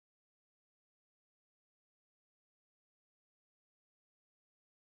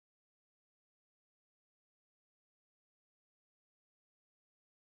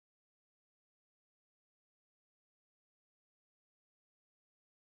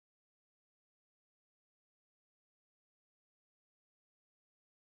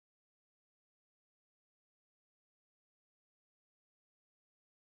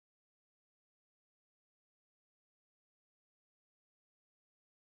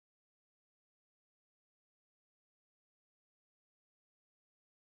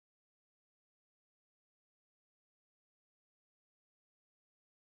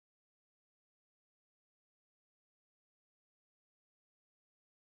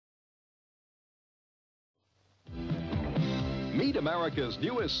Meet America's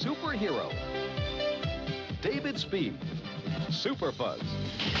newest superhero, David Speed, Super Fuzz.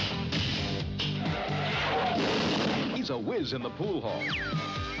 He's a whiz in the pool hall,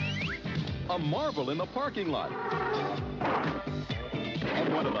 a marvel in the parking lot,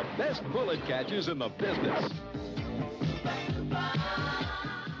 and one of the best bullet catchers in the business.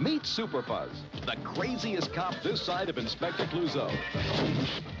 Meet Super Fuzz, the craziest cop this side of Inspector Clouseau.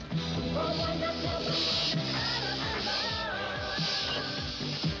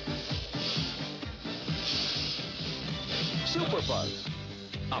 Super Fuzz,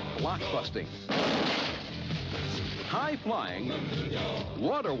 a blockbusting, high-flying,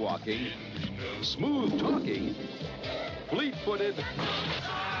 water-walking, smooth-talking, fleet-footed,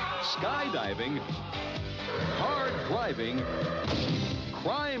 skydiving, hard-driving,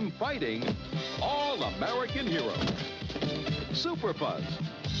 crime-fighting, all-American hero. Super Fuzz,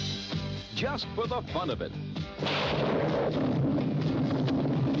 just for the fun of it.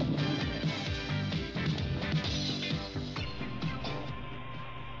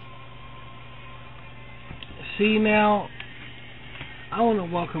 See, now, I want to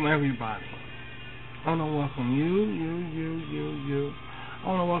welcome everybody. I want to welcome you. I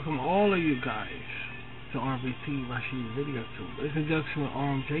want to welcome all of you guys to RBT, Rashid's Video Tube, in conjunction with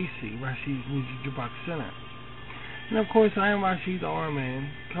RMJC, Rashid's Music Jukebox Center. And of course, I am Rashid the R-Man,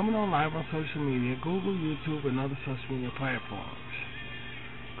 coming on live on social media, Google, YouTube, and other social media platforms.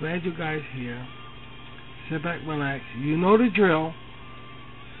 Glad you guys here. Sit back, relax. You know the drill.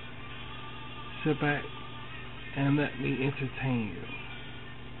 Sit back and let me entertain you.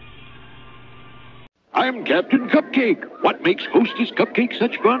 I'm Captain Cupcake. What makes Hostess Cupcake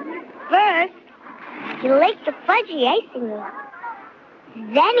such fun? First, you lick the fudgy icing off.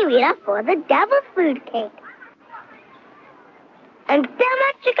 Then you eat up for the double food cake. And then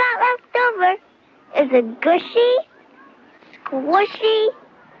what you got left over is a gushy, squishy,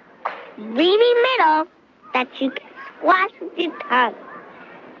 creamy middle that you can squash with your tongue.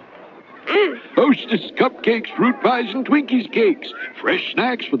 Hostess Cupcakes, fruit pies, and Twinkies cakes. Fresh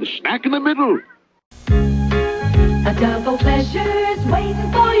snacks for the snack in the middle. A double pleasure's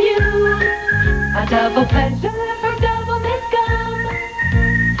waiting for you. A double pleasure for double mint gum.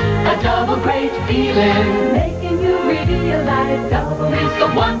 A double great feeling, making you realize double is the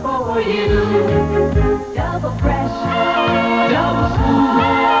one for you. Double fresh, double smooth,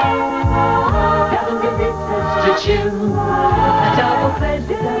 double delicious to chew. A double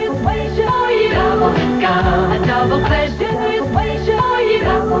pleasure is waiting for you. Double mint gum. A double pleasure is waiting for you.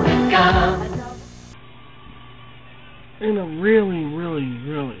 Double mint gum. In a really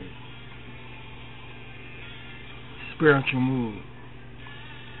spiritual mood.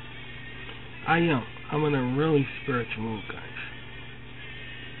 I'm in a really spiritual mood, guys.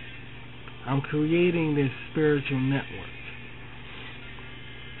 I'm creating this spiritual network.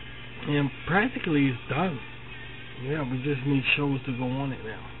 And practically it's done. Yeah, we just need shows to go on it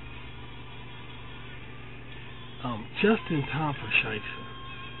now. Just in time for Shiesty.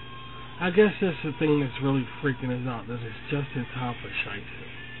 I guess that's the thing that's really freaking us out, that it's just in time for Shiesty.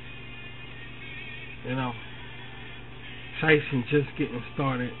 You know, Shiesty just getting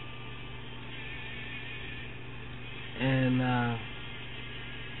started. And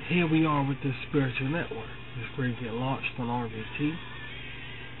here we are with this spiritual network. It's going to get launched on RBT.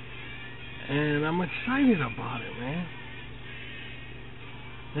 And I'm excited about it, man.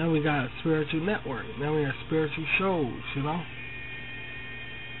 Now we got a spiritual network. Now we got spiritual shows, you know.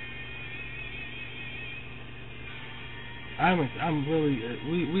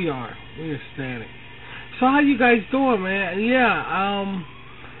 We're ecstatic. So how you guys doing, man? Yeah,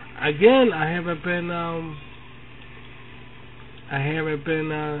 again, I haven't been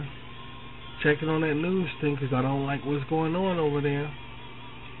checking on that news thing because I don't like what's going on over there.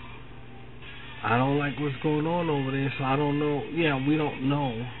 So I don't know. Yeah, we don't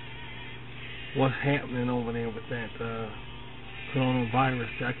know what's happening over there with that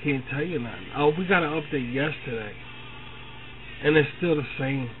coronavirus. I can't tell you nothing. Oh, we got an update yesterday. And it's still the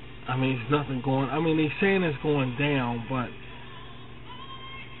same. I mean, it's nothing going. I mean, they're saying it's going down, but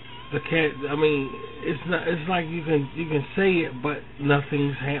I mean, it's not. It's like you can say it, but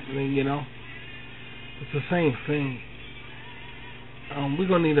nothing's happening. You know, it's the same thing. We're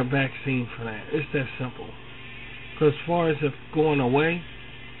gonna need a vaccine for that. It's that simple. Because as far as it going away,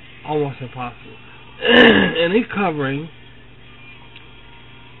 almost impossible. And they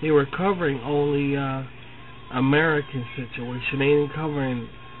were covering only American situation. They ain't covering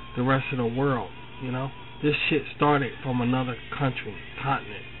the rest of the world, you know. This shit started from another country,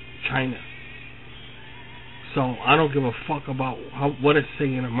 continent, China. So I don't give a fuck about what it's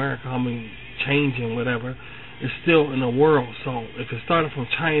saying in America, how many changing, whatever. it's still in the world. So if it started from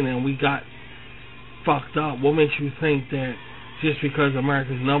China and we got fucked up, what makes you think that just because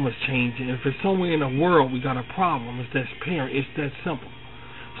America's numbers changing, if it's somewhere in the world we got a problem, it's that simple.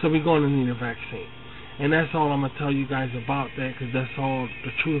 So we're going to need a vaccine. And that's all I'm going to tell you guys about that, because that's all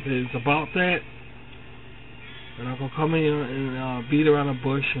the truth is about that. And I'm going to come in and beat around the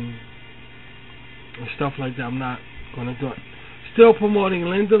bush and stuff like that. I'm not going to do it. Still promoting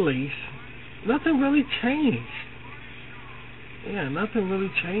Linda Lease. Nothing really changed. Yeah, nothing really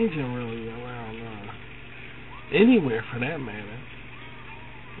changing really around anywhere for that matter.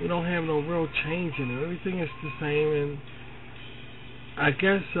 We don't have no real change in it. Everything is the same, and I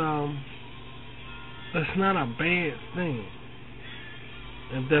guess that's not a bad thing.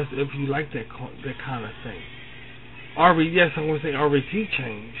 If you like that kind of thing. Yes, I'm gonna say RVT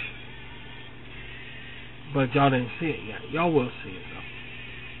changed, but y'all didn't see it yet. Y'all will see it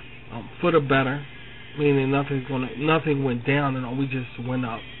though. For the better, meaning nothing went down and all, we just went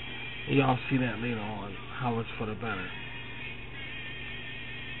up. And y'all see that later on, how it's for the better.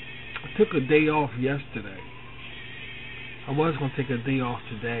 I took a day off yesterday. I was gonna take a day off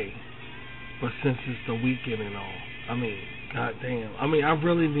today, but since it's the weekend and all, I mean, goddamn. I mean, I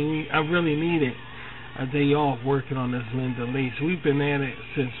really needed a day off working on this Linda Lee. So we've been at it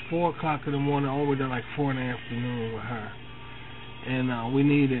since 4 o'clock in the morning all the way to like 4 in the afternoon with her. And we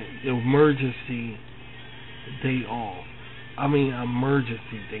needed an emergency day off. I mean,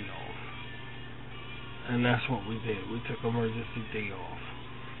 emergency day off. And that's what we did. We took emergency day off.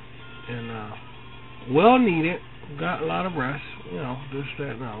 And, well needed. Got a lot of rest. You know, this,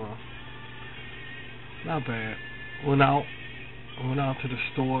 that, no. Not bad. Went out to the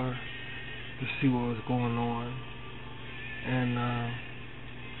store to see what was going on. And,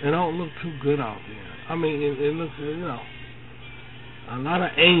 it don't look too good out there. I mean, it looks, you know, a lot of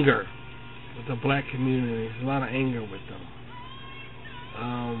anger with the black community. There's a lot of anger with them.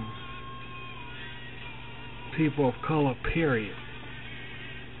 People of color, period.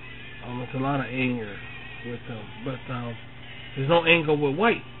 It's a lot of anger with them. But there's no anger with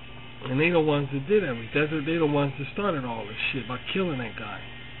white. And they the ones that did everything. They the ones that started all this shit by killing that guy.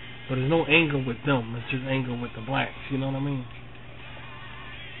 But there's no anger with them. It's just anger with the blacks. You know what I mean?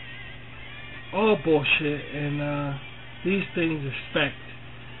 All bullshit. And these things expect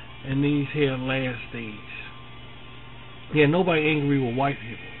in these here last days. Yeah, nobody angry with white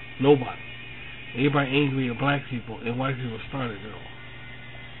people. Nobody. Everybody angry at black people, and white people started it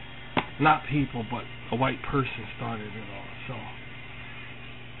all. Not people, but a white person started it all. So,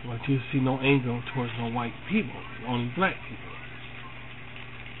 but you see no anger towards no white people, only black people.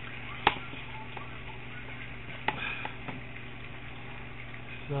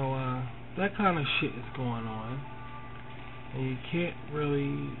 So, that kind of shit is going on, and you can't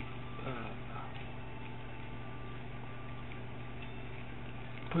really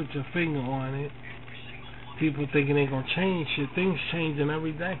put your finger on it. People thinking they're gonna change shit. Things changing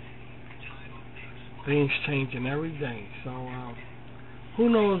every day. Things changing every day. So who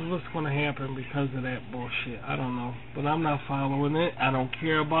knows what's gonna happen because of that bullshit? I don't know. But I'm not following it. I don't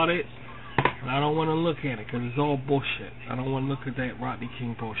care about it. And I don't want to look at it because it's all bullshit. I don't want to look at that Rodney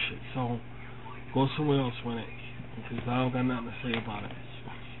King bullshit. So go somewhere else with it, because I don't got nothing to say about it.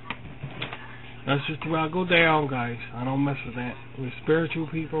 That's just the way I go down, guys. I don't mess with that. We're spiritual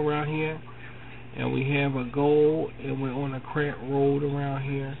people around here, and we have a goal, and we're on a crack road around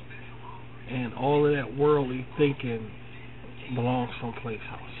here, and all of that worldly thinking belongs someplace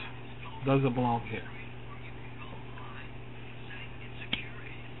else. Doesn't belong here.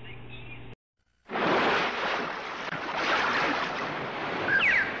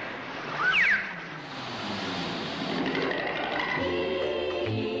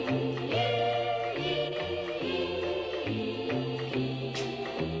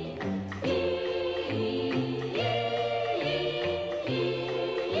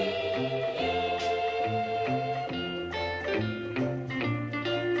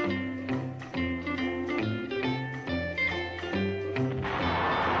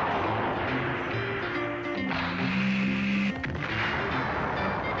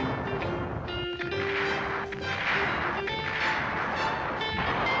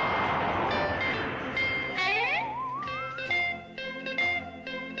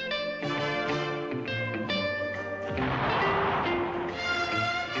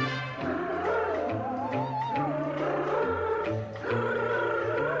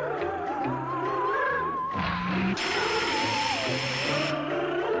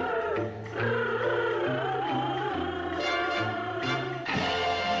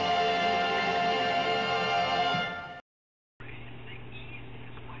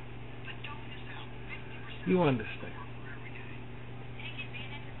 You understand.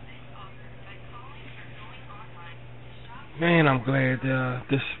 Man, I'm glad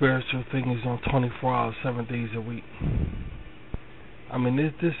this spiritual thing is on 24 hours, 7 days a week. I mean,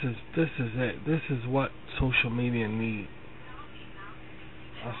 this is it. This is what social media needs.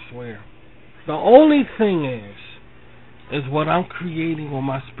 I swear. The only thing is what I'm creating on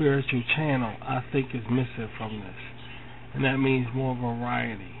my spiritual channel, I think is missing from this. And that means more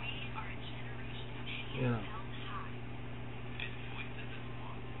variety. You know.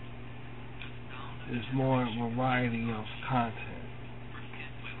 There's more variety of content.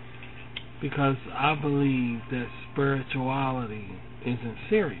 Because I believe that spirituality isn't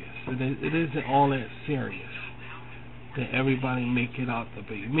serious. It isn't all that serious that everybody make it out to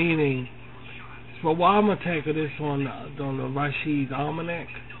be. Meaning, so while I'm going to tackle this on the Rashid's Almanac,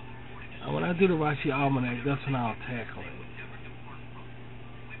 when I do the Rashid Almanac, that's when I'll tackle it.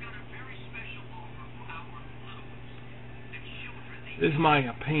 This is my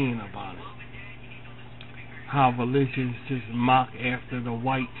opinion about it. How religions just mock after the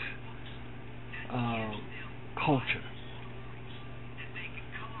white culture.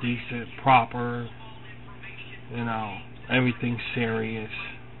 Decent, proper, you know, everything serious.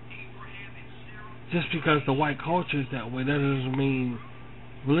 Just because the white culture is that way, that doesn't mean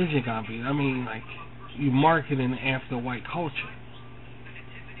religion gotta be. I mean, like, you marketing after white culture.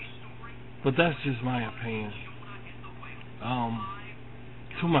 But that's just my opinion.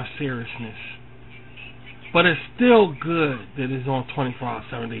 Too much seriousness. But it's still good that it's on 24 hours,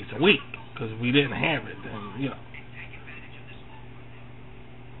 7 days a week. Because if we didn't have it, then, you know.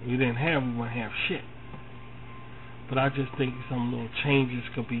 We didn't have, we wouldn't have shit. But I just think some little changes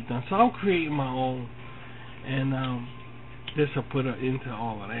could be done. So I'm creating my own. And this will put an end to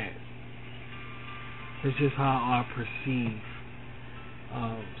all of that. It's just how I perceive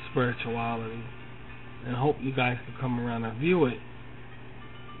spirituality. And I hope you guys can come around and view it.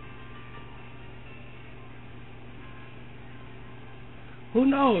 Who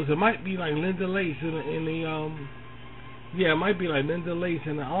knows? It might be like Linda Lace in the yeah, it might be like Linda Lace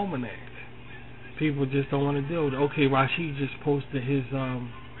in the Almanac. People just don't want to deal with it. Okay, Rashid just posted his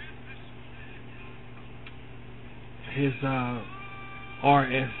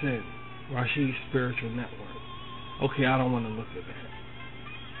RSN, Rashid Spiritual Network. Okay, I don't want to look at that.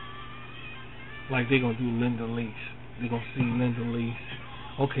 Like they're gonna do Linda Lace. They're gonna see Linda Lace.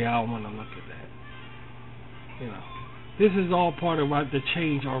 Okay, I don't want to look at that. You know. This is all part of the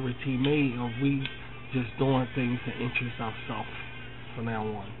change already made of we just doing things to interest ourselves from now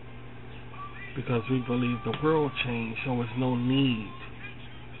on. Because we believe the world changed, so there's no need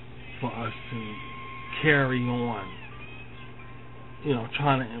for us to carry on, you know,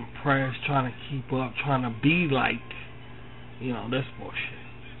 trying to impress, trying to keep up, trying to be like, you know, that's bullshit.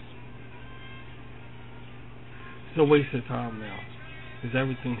 It's a waste of time now. Because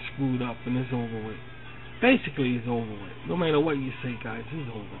everything's screwed up and it's over with. Basically, it's over with. No matter what you say, guys,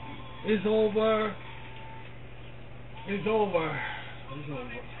 it's over. It's over. It's over. It's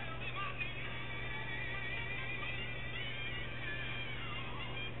over.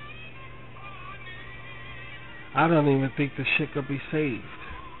 I don't even think the shit could be saved.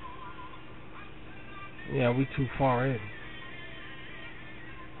 Yeah, we too far in.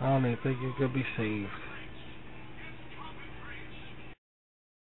 I don't even think it could be saved.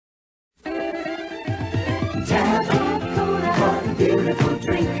 Tap Cola, what a beautiful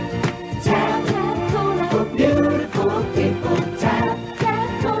drink. Tap Cola, for beautiful people. Tap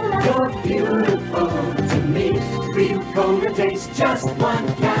Cola, you're beautiful to me. Real cola tastes just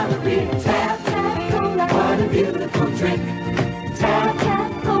 1 calorie. Tap Cola, what a beautiful drink. Tap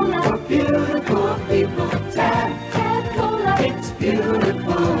Cola, for beautiful people. Tap Cola, it's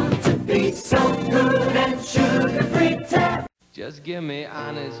beautiful to be so good and sugar-free. Tap. Just give me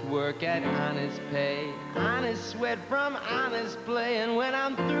honest work at honest pay, honest sweat from honest play, and when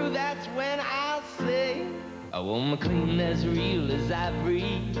I'm through, that's when I'll say, I want my clean as real as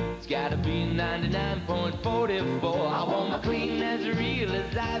ivory. It's gotta be 99.44. I want my clean as real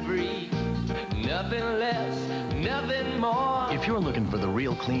as ivory. Nothing less, nothing more. If you're looking for the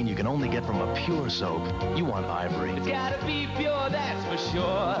real clean you can only get from a pure soap, you want Ivory. It's gotta be pure, that's for sure.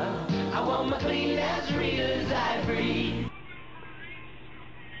 I want my clean as real as ivory.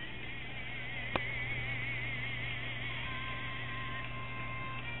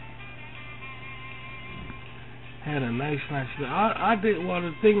 Had a nice I did. Well,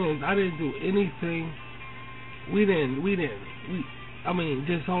 the thing is, I didn't do anything. I mean,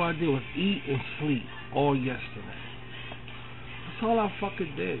 just all I did was eat and sleep all yesterday. That's all I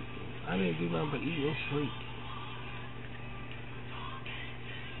fucking did. I didn't do nothing but eat and sleep.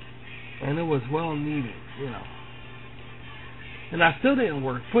 And it was well needed, you know. And I still didn't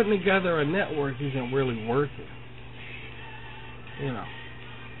work. Putting together a network isn't really working, you know.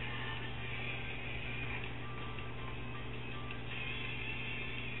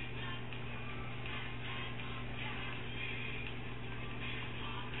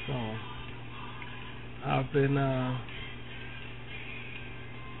 So I've been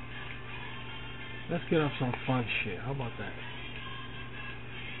let's get up some fun shit. How about that?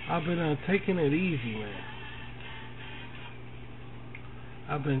 I've been taking it easy, man.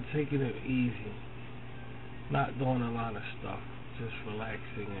 I've been taking it easy. Not doing a lot of stuff. Just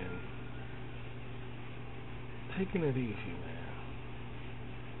relaxing and taking it easy, man.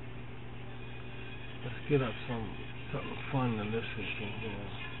 Let's get up something fun to listen to here.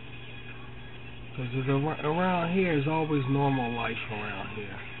 Because around here is always normal life around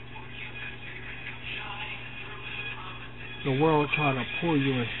here. The world trying to pull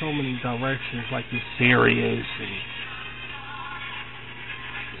you in so many directions, like you're serious and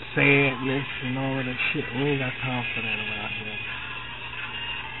sadness and all of that shit. We ain't got time for that around here.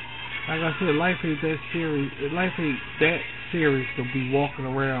 Like I said, life ain't that serious. Life ain't that serious to be walking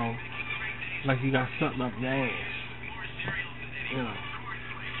around like you got something up your ass. You know.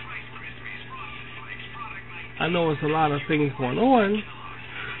 I know it's a lot of things going on.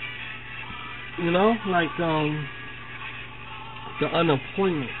 You know, like the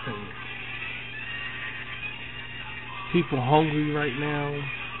unemployment thing. People hungry right now.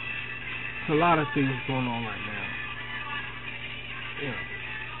 There's a lot of things going on right now. Yeah.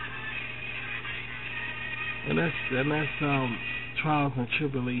 And that's trials and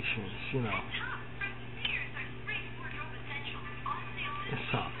tribulations, you know. It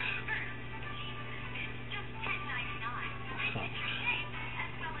sucks. It sucks.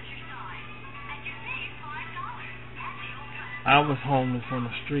 I was homeless on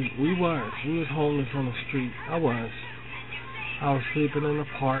the street. We was homeless on the street. I was sleeping in the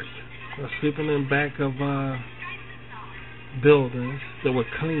park. I was sleeping in back of buildings that were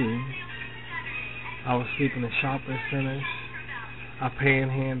clean. I was sleeping in shopping centers. I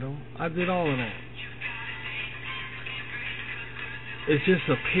panhandled. I did all of that. It's just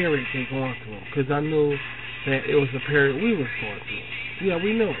a period they're going through. Because I knew that it was a period we was going through. Yeah,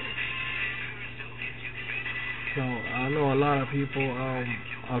 we knew it. So I know a lot of people are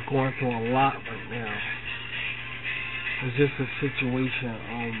going through a lot right now. It's just a situation,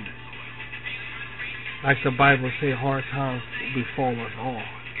 like the Bible say, hard times befall us all.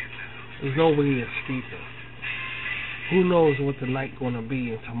 There's no way to escape it. Who knows what the night going to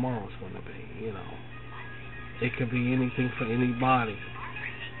be and tomorrow's going to be, you know. It could be anything for anybody.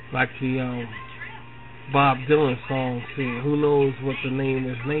 Like the Bob Dylan song said, who knows what the name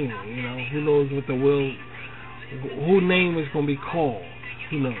is naming, you know. Who knows what the will... Who name is going to be called?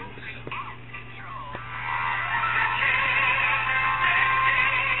 Who knows?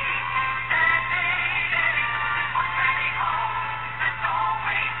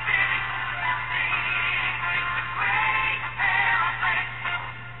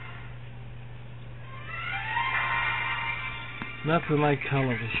 Nothing like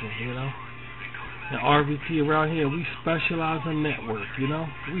television, you know. And RVT around here, we specialize in network, you know.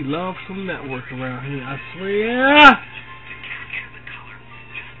 We love some network around here, I swear.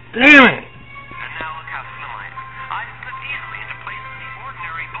 Damn it! And now look out from the line. I slip easily into places the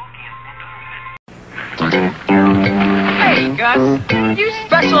ordinary bulky Hey, Gus, you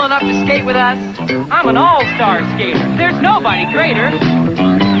special enough to skate with us? I'm an all-star skater. There's nobody greater.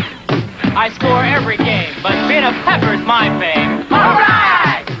 I score every game, but being a pepper's my fame. All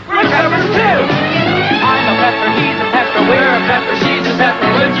right! We're peppers too! I'm a pepper, he's a pepper, we're a pepper, she's a pepper.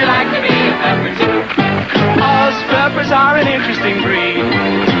 Would you like to be a pepper too? Us peppers are an interesting breed.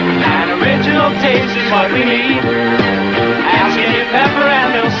 An original taste is what we need. Ask any pepper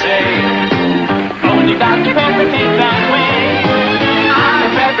and they'll say, only Dr. Pepper came that way.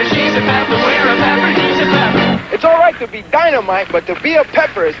 I'm a pepper, she's a pepper, we're a pepper, he's a pepper. It's all right to be dynamite, but to be a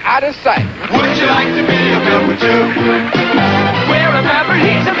pepper is out of sight. Would you like to be a pepper too? We're a pepper,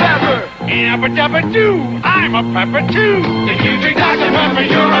 he's a pepper. I'm a pepper too. I'm a pepper too. If you drink Dr. Pepper,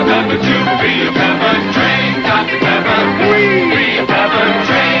 you're a pepper too. Be a pepper, drink Dr. Pepper. Be a pepper,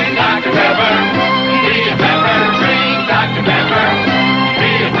 drink Dr. Pepper. Be a pepper, drink Dr. Pepper. Be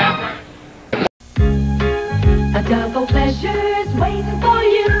a pepper. A double pleasure's waiting for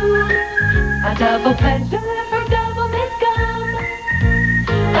you. A double pleasure from Double Mint Gum.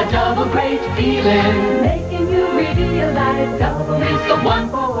 A double great feeling, making you realize double is the one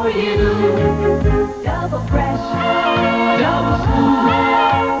for you. Double fresh, double smooth,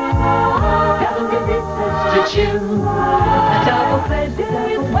 double delicious to chew. A double pleasure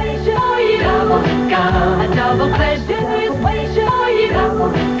is waiting for you. gum. A double pleasure is waiting for you. Double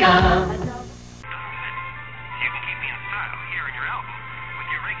mint gum.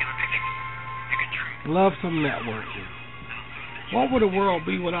 Love some networking. What would the world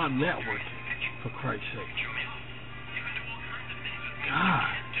be without networking, for Christ's sake?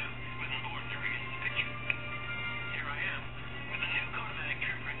 God.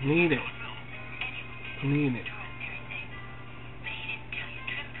 Need it. Need it.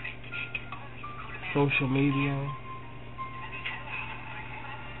 Social media.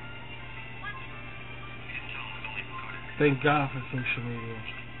 Thank God for social media.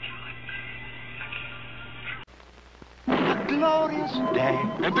 Glorious day.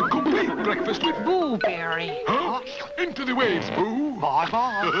 And a complete breakfast with... Blueberry. Huh? Into the waves, Boo.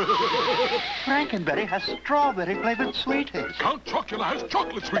 Bye-bye. Frankenberry has strawberry-flavored sweeties. Count Chocula has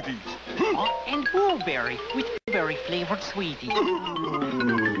chocolate sweeties. And blueberry with blueberry-flavored sweeties.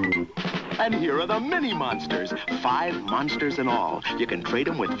 And here are the mini monsters. 5 monsters in all. You can trade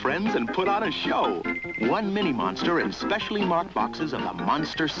them with friends and put on a show. 1 mini monster in specially marked boxes of the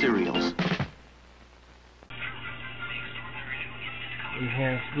monster cereals.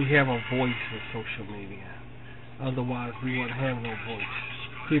 We have a voice in social media. Otherwise, we wouldn't have no voice.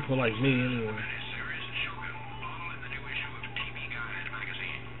 People like me, anyway.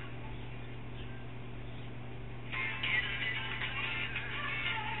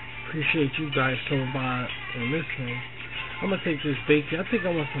 Appreciate you guys coming by and listening. I'm gonna take this bacon. I think I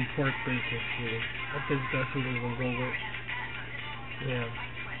want some pork bacon too. I think that's what we're gonna go with. Yeah.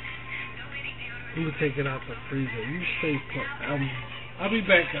 Let me take it out the freezer. You stay put. I'll be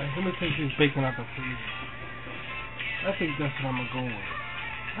back, guys. Let me take this bacon out the freezer. I think that's what I'm gonna go with.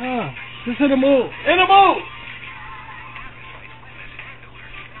 Ah, just in the mood. In the mood!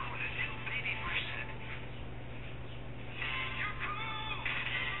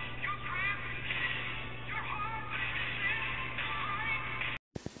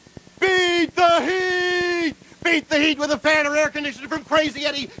 Beat the heat! Beat the heat with a fan or air conditioner from Crazy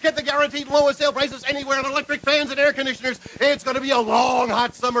Eddie. Get the guaranteed lowest sale prices anywhere on electric fans and air conditioners. It's going to be a long,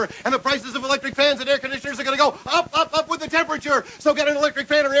 hot summer, and the prices of electric fans and air conditioners are going to go up, up, up with the temperature. So get an electric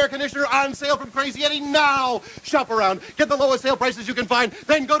fan or air conditioner on sale from Crazy Eddie now. Shop around. Get the lowest sale prices you can find.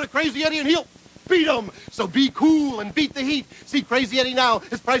 Then go to Crazy Eddie and he'll beat them. So be cool and beat the heat. See Crazy Eddie now.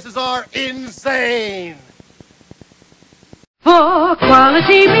 His prices are insane. For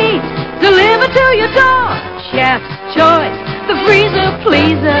quality meat delivered to your door. Chef's Choice, the freezer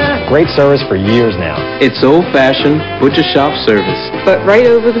pleaser. Great service for years now. It's old-fashioned butcher shop service, but right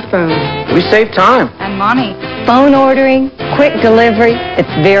over the phone. We save time. And money. Phone ordering, quick delivery.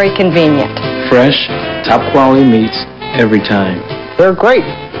 It's very convenient. Fresh, top-quality meats every time. They're great.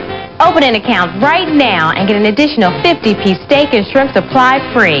 Open an account right now and get an additional 50-piece steak and shrimp supply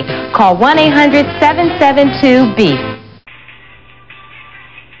free. Call 1-800-772-BEEF.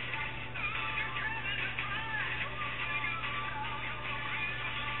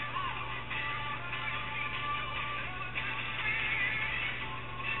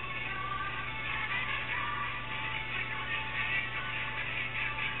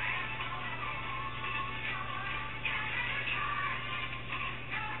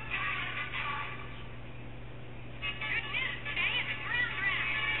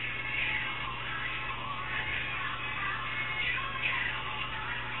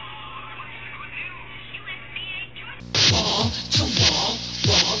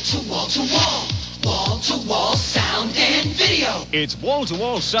 Wall-to-wall sound and video. It's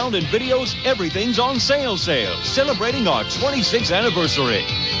wall-to-wall sound and videos. Everything's on sale. Celebrating our 26th anniversary.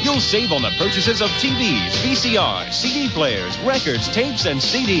 You'll save on the purchases of TVs, VCRs, CD players, records, tapes, and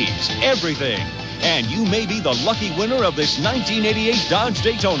CDs. Everything. And you may be the lucky winner of this 1988 Dodge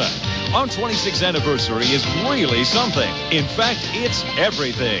Daytona. Our 26th anniversary is really something. In fact, it's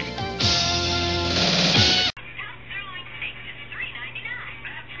everything.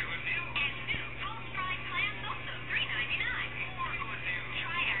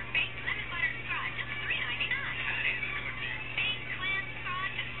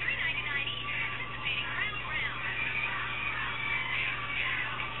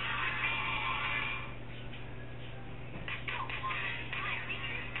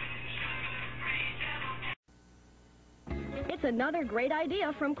 That's another great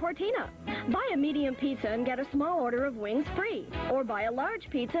idea from Cortina. Buy a medium pizza and get a small order of wings free. Or buy a large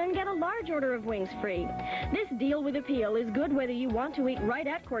pizza and get a large order of wings free. This deal with appeal is good whether you want to eat right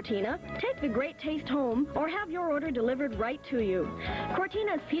at Cortina, take the great taste home, or have your order delivered right to you.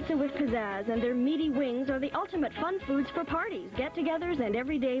 Cortina's Pizza with Pizzazz and their meaty wings are the ultimate fun foods for parties, get-togethers, and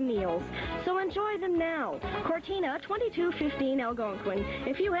everyday meals. So enjoy them now. Cortina, 2215 Algonquin.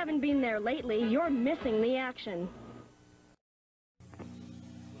 If you haven't been there lately, you're missing the action.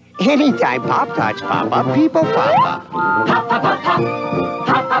 Anytime Pop-Tarts pop up, people pop up. Pop, pop, pop, pop.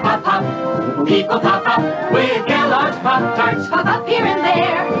 Pop, pop, pop, pop. People pop up with Kellogg's Pop-Tarts. Pop up here and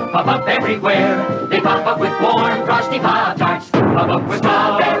there. Pop up everywhere. They pop up with warm, frosty Pop-Tarts. Pop up with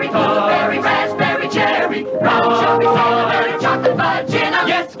strawberry, blueberry, raspberry, cherry, brown sugar, strawberry, chocolate fudge, and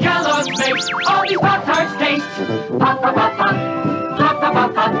yes, Kellogg's makes all these Pop-Tarts taste. Pop, pop, pop, pop. Pop, pop,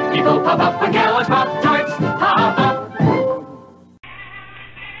 pop, pop. People pop up with Kellogg's Pop-Tarts. Pop up.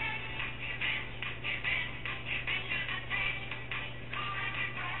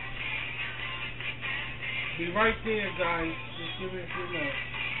 Be right there, guys. Just give me a few minutes.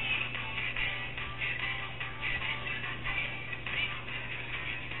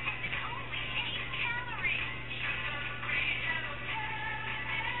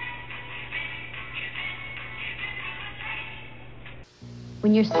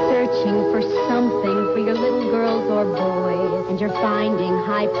 When you're searching for something for your little girls or boys, and you're finding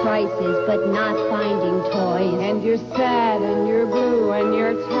high prices but not finding toys, and you're sad and you're blue and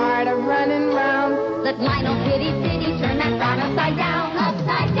you're tired of running round, let Lionel Kitty City turn that frown upside down,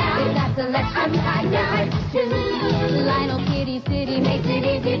 upside down. We've got selection upside down too. Lionel Kitty City makes it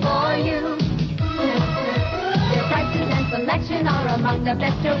easy for you. Their prices and selection are among the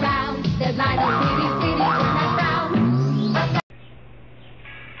best around. There's Lionel Kitty City, turn that frown.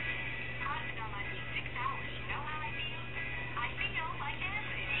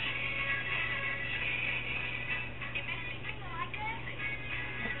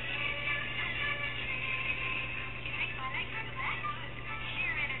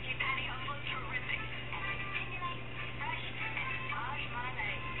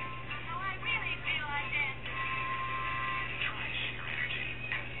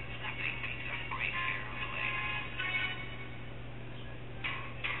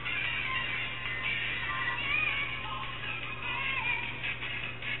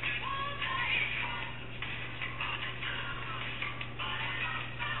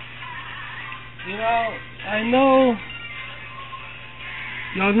 You know, I know,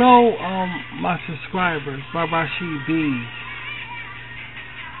 y'all know, my subscribers, Babashi B.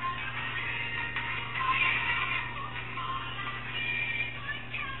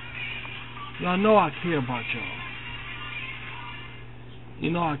 Y'all know I care about y'all. You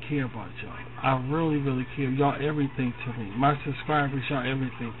know I care about y'all. I really, really care. Y'all everything to me. My subscribers, y'all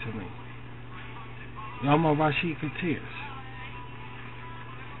everything to me. Y'all my Rashid Kateers.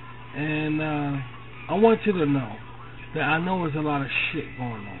 And I want you to know that I know there's a lot of shit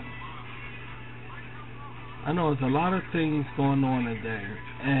going on. I know there's a lot of things going on in there,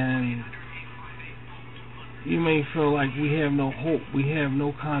 and you may feel like we have no hope, we have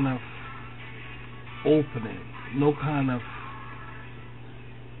no kind of opening, no kind of...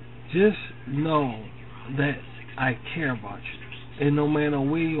 Just know that I care about you. And no matter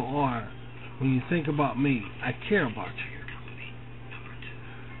where you are, when you think about me, I care about you.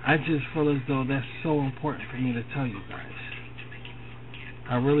 I just feel as though that's so important for me to tell you guys.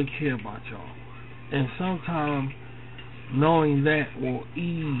 I really care about y'all. And sometimes knowing that will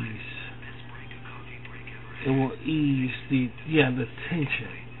ease, it will ease the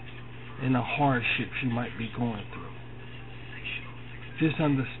tension and the hardships you might be going through. Just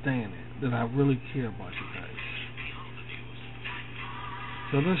understand it, that I really care about you guys.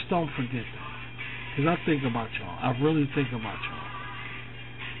 So just don't forget that. Because I think about y'all. I really think about y'all.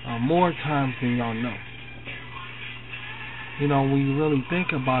 More times than y'all know. You know, when you really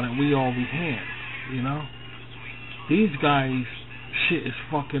think about it, we all we have, you know. These guys, shit is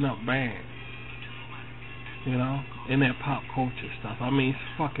fucking up bad. You know, in that pop culture stuff. I mean, it's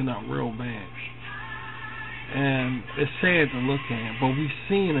fucking up real bad. And it's sad to look at, but we're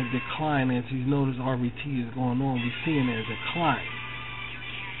seeing a decline as you notice RBT is going on. We're seeing a decline.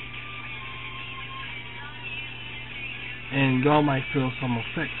 And y'all might feel some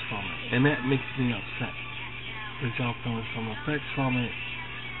effects from it, and that makes me upset. That y'all feeling some effects from it,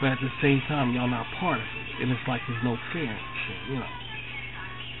 but at the same time, y'all not part of it. And it's like there's no fear and shit, you know.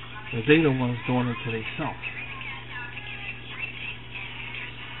 But they the ones doing it to themselves.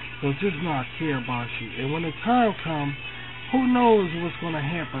 So just know I care about you. And when the time comes, who knows what's going to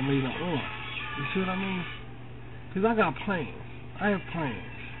happen later on. You see what I mean? Because I got plans. I have plans.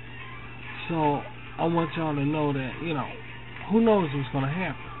 So I want y'all to know that, you know, who knows what's going to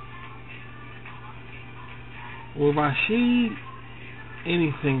happen. With Rashid,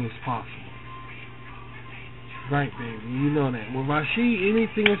 anything is possible. Right, baby, you know that. With Rashid,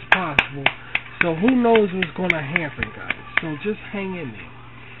 anything is possible. So who knows what's going to happen, guys. So just hang in there.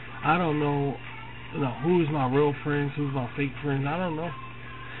 I don't know, you know, who's my real friends, who's my fake friends. I don't know.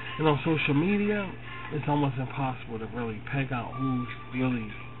 And on social media, it's almost impossible to really peg out who's really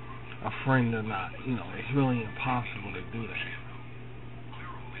a friend or not. You know, it's really impossible to do that.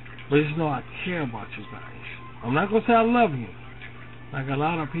 But just know I care about you guys. I'm not going to say I love you, like a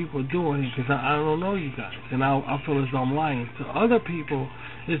lot of people doing it, because I don't know you guys. And I feel as though I'm lying. To other people,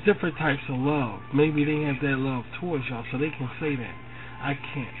 there's different types of love. Maybe they have that love towards y'all, so they can say that. I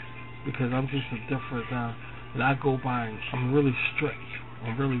can't, because I'm just a different, and I go by, I'm really strict.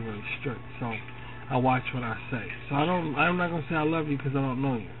 I'm really, really strict. So I watch what I say. So I'm not going to say I love you because I don't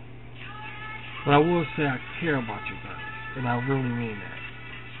know you. But I will say I care about you guys. And I really mean that.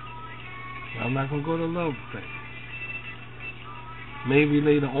 I'm not going to go to love thing. Maybe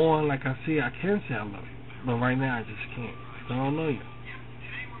later on, like I say, I can say I love you. But right now, I just can't. I don't know you.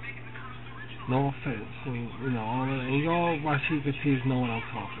 No offense. And, you know, all that. And y'all, Rashid Katiz, know what I'm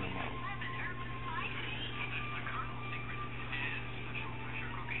talking about.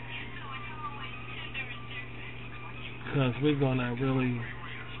 Because we're going to really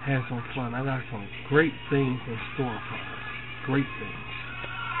have some fun. I got some great things in store for us. Great things.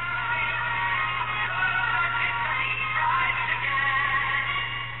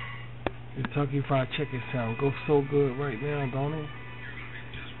 Kentucky Fried Chicken sound goes so good right now, don't it?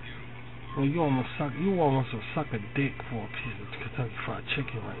 Well, you almost will suck a dick for a piece of Kentucky Fried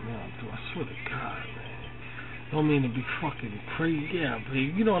Chicken right now, dude. I swear to God, man. Don't mean to be fucking crazy, yeah, but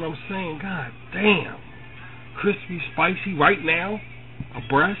you know what I'm saying? God damn. Crispy, spicy right now? A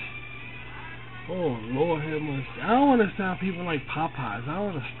breast? Oh, Lord have mercy. I don't understand people like Popeyes. I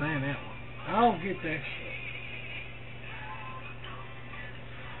don't understand that one. I don't get that shit.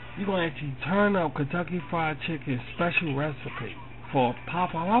 You're going to actually turn up Kentucky Fried Chicken special recipe for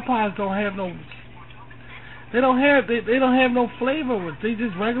Popeyes. Popeyes don't have no... They don't have no flavor with it. They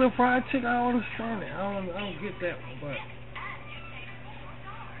just regular fried chicken. I don't understand it. I don't get that one, but...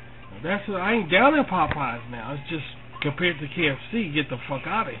 That's what, I ain't down in Popeyes now. It's just compared to KFC, get the fuck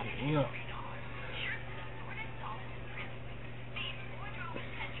out of here, you know.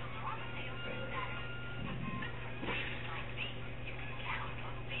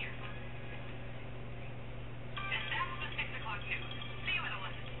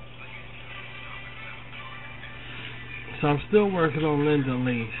 So I'm still working on Linda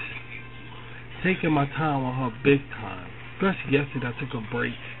Lace. Taking my time on her big time. Especially yesterday I took a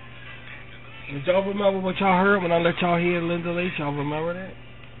break. Did y'all remember what y'all heard when I let y'all hear Linda Lace? Y'all remember that?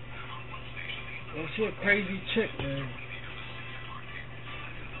 Oh, she a crazy chick, man.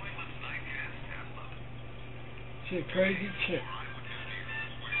 She a crazy chick.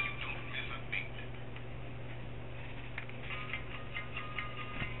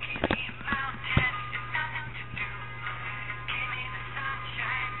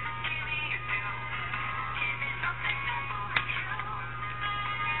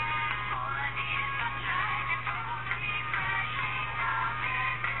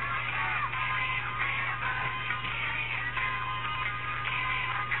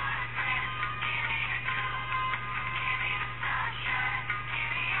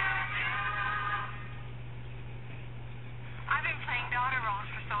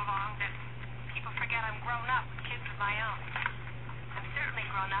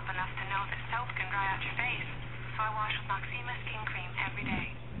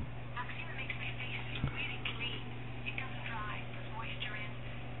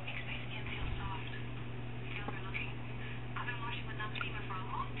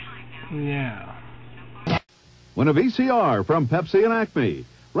 Yeah. Win a VCR from Pepsi and Acme.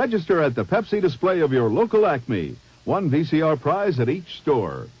 Register at the Pepsi display of your local Acme. One VCR prize at each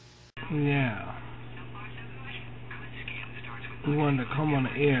store. Yeah. We wanted to come on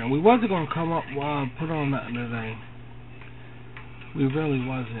the air. We wasn't going to come up put on nothing today. We really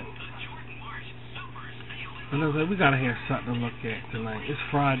wasn't. And I was like, we got to have something to look at tonight. It's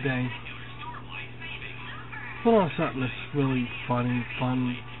Friday. Put on something that's really funny,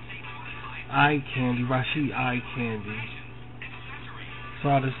 fun. Eye candy, Rashid eye candy. So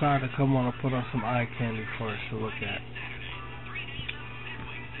I decided to come on and put on some eye candy for us to look at.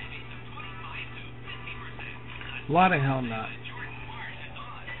 Why the hell not?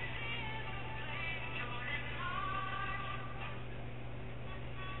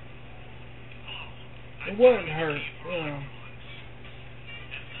 It wouldn't hurt, you know.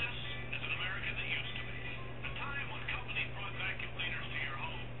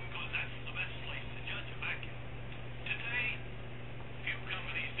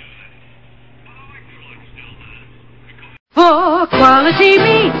 For quality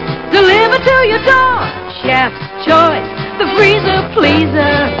meat delivered to your door. Chef's choice, the freezer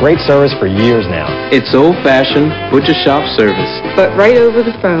pleaser. Great service for years now. It's old-fashioned butcher shop service. But right over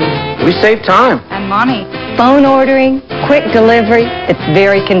the phone. We save time. And money. Phone ordering, quick delivery, it's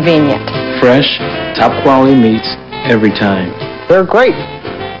very convenient. Fresh, top-quality meats every time. They're great.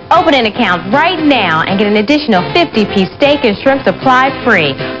 Open an account right now and get an additional 50-piece steak and shrimp supply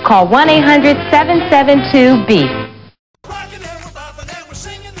free. Call 1-800-772-BEEF.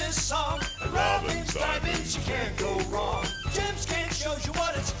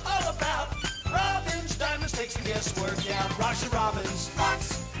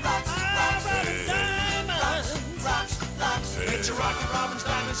 Get your Rocky Robbins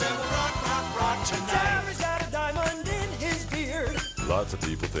diamonds and we'll rock, rock, rock tonight. Jerry's got a diamond in his beard. Lots of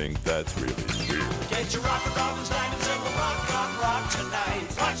people think that's really weird. Get your Rocky Robbins diamonds and we'll rock, rock, rock tonight.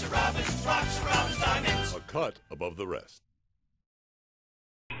 Rocky Robbins diamonds. A cut above the rest.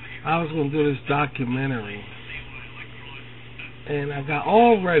 I was going to do this documentary, and I got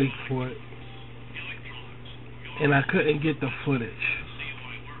all ready for it, and I couldn't get the footage.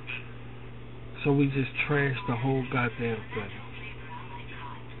 So we just trashed the whole goddamn thing.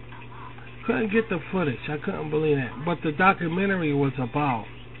 Couldn't get the footage. I couldn't believe that. But the documentary was about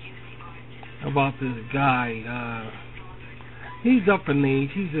this guy. He's up in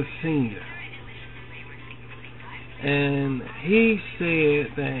age. He's a senior. And he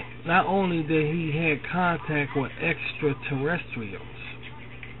said that not only did he had contact with extraterrestrials,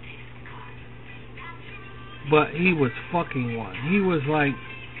 but he was fucking one. He was like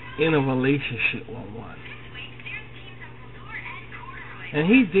in a relationship with one. And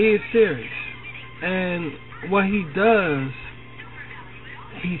he dead serious. And what he does,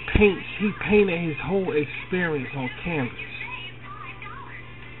 he painted his whole experience on canvas.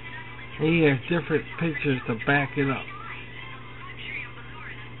 And he has different pictures to back it up.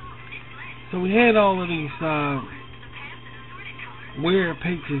 So we had all of these weird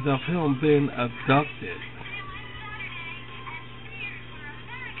pictures of him being abducted.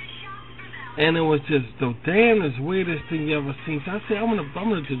 And it was just the damnedest, weirdest thing you ever seen. So I said, I'm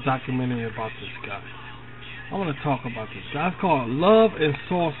gonna do a documentary about this guy. I want to talk about this guy. It's called Love and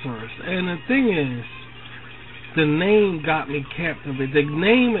Sorcerers. And the thing is, the name got me captivated. The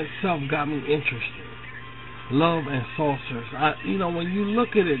name itself got me interested. Love and Sorcerers. When you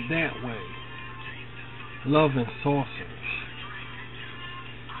look at it that way, Love and Sorcerers,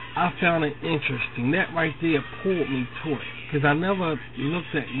 I found it interesting. That right there pulled me to it. Because I never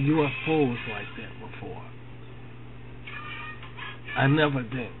looked at UFOs like that before. I never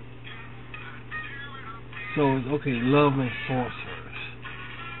did. So it's okay, Love and Sorcerers.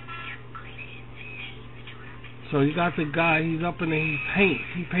 So you got the guy, he's up in there,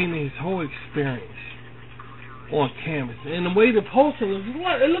 he painted his whole experience on canvas. And the way the poster looks,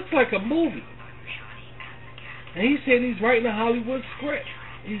 it looks like a movie. And he said he's writing a Hollywood script.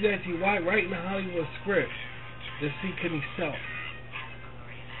 He's actually writing a Hollywood script to see can he sell it.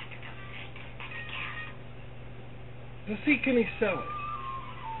 To see can he sell it.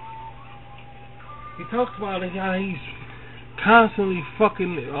 He talks about how he's constantly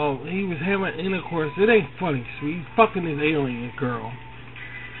fucking, he was having intercourse. It ain't funny, sweet. He's fucking his alien girl.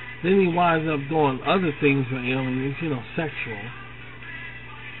 Then he winds up doing other things with aliens, sexual.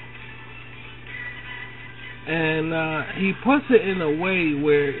 And he puts it in a way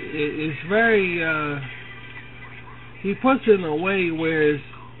where it's very, he puts it in a way where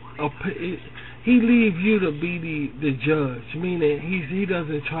he leaves you to be the judge, meaning he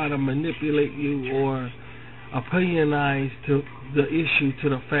doesn't try to manipulate you or opinionize to the issue to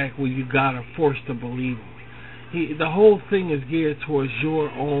the fact where you gotta force to believe him. The whole thing is geared towards your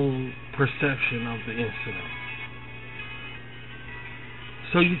own perception of the incident.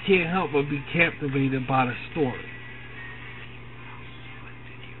 So you can't help but be captivated by the story.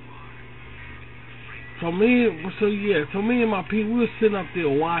 So me and my people, we were sitting up there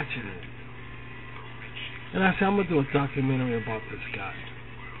watching it. And I said, I'm going to do a documentary about this guy.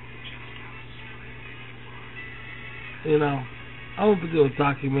 I'm going to do a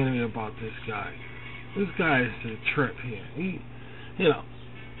documentary about this guy. This guy is a trip here.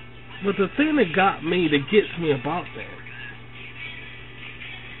 But the thing that gets me about that,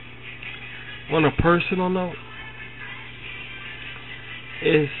 on a personal note,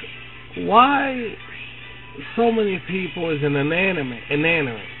 is why so many people is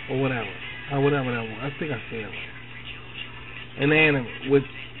inanimate or whatever. or whatever that was. I think I said it. An anime with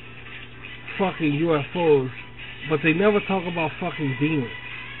fucking UFOs, but they never talk about fucking demons,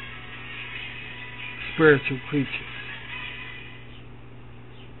 spiritual creatures.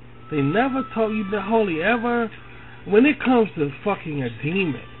 They never talk. You hardly ever, when it comes to fucking a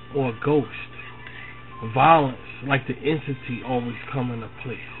demon or a ghost, violence, like the entity, always come into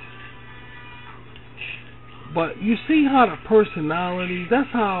place. But you see how the personalities, that's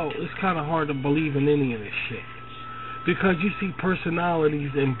how it's kind of hard to believe in any of this shit. Because you see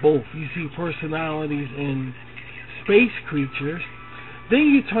personalities in both. You see personalities in space creatures. Then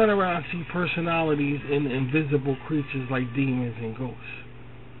you turn around and see personalities in invisible creatures like demons and ghosts.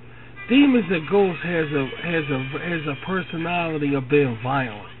 Demons and ghosts has a personality of being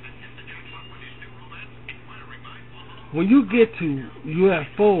violent. When you get to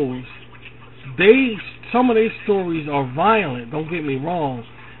UFOs, some of their stories are violent, don't get me wrong,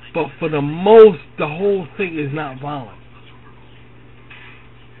 but for the most, the whole thing is not violent.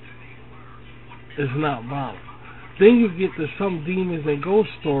 It's not violent. Then you get to some demons and ghost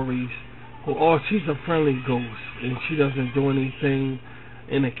stories, oh, she's a friendly ghost, and she doesn't do anything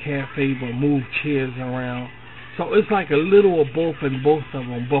in a cafe but move chairs around. So it's like a little of both in both of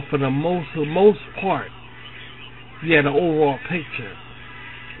them, but for the most part, yeah, the overall picture,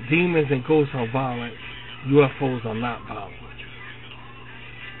 demons and ghosts are violent, UFOs are not violent.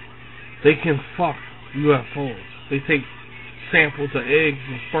 They can fuck UFOs. They take samples of eggs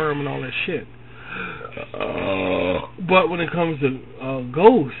and sperm and all that shit. But when it comes to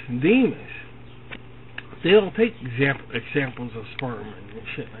ghosts and demons, they don't take examples of sperm and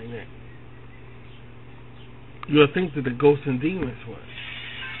shit like that. You'll think that the ghosts and demons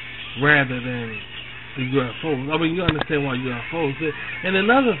would, rather than the UFOs. I mean, you understand why UFOs. And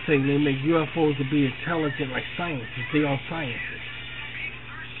another thing, they make UFOs to be intelligent like scientists. They are scientists.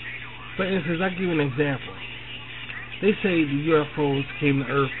 For instance, I'll give you an example. They say the UFOs came to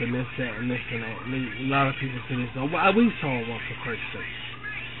Earth and this, that, and this, and that. And a lot of people say this. Oh, we saw one, for Christ's sake.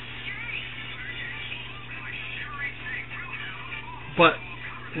 But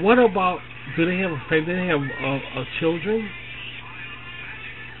what about, do they have children?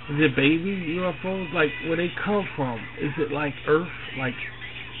 Is it baby UFOs? Like, where they come from? Is it like Earth? Like,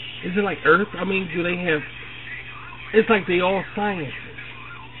 is it like Earth? I mean, do they have, it's like they all scientists.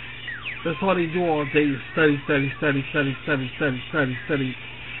 That's all they do all day is study,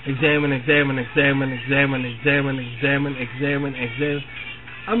 examine.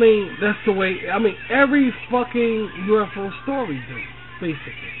 I mean, that's the way, I mean, every fucking UFO story do,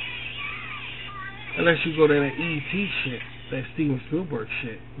 basically. Unless you go to that E.T. shit, that Steven Spielberg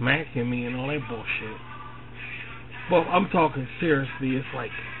shit, Mac and Me and all that bullshit. But I'm talking seriously, it's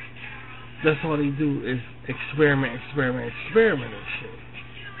like, that's all they do is experiment and shit.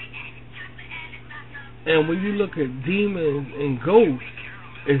 And when you look at demons and ghosts,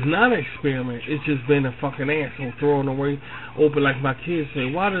 it's not an experiment. It's just been a fucking asshole throwing away, open, like my kids say.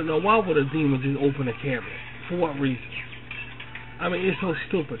 Why would a demon just open a cabinet? For what reason? I mean, it's so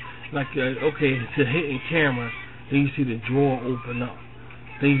stupid. Like, okay, it's a hidden camera. Then you see the drawer open up.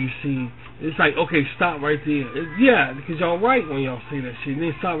 Then you see, it's like, okay, stop right there. Yeah, because y'all right when y'all say that shit.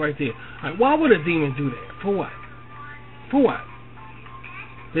 Then stop right there. Like, why would a demon do that? For what? For what?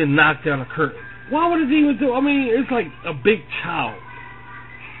 Then knock down a curtain. Why would a demon do? I mean, it's like a big child.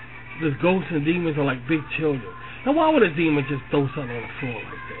 These ghosts and demons are like big children. Now, why would a demon just throw something on the floor like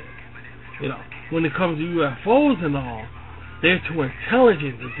that? You know, when it comes to UFOs and all, they're too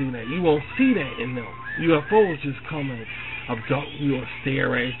intelligent to do that. You won't see that in them. UFOs just come and abduct you or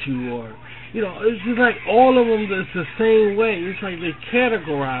stare at you, or, you know, it's just like all of them. It's the same way. It's like they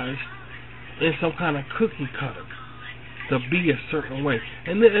categorized in some kind of cookie cutter to be a certain way,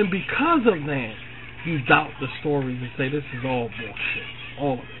 and because of that, you doubt the stories and say this is all bullshit.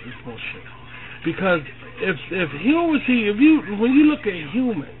 All of it is bullshit. Because when you look at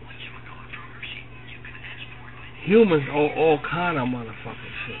humans are all kind of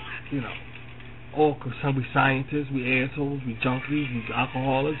motherfucking shit. You know, all, cause some we scientists, we assholes, we junkies, we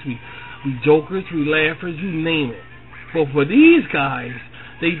alcoholics, we jokers, we laughers, you name it. But for these guys,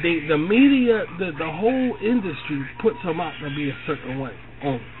 the media, the whole industry puts them out to be a certain way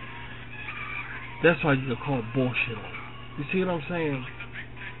only. That's why you can call bullshit on it. You see what I'm saying?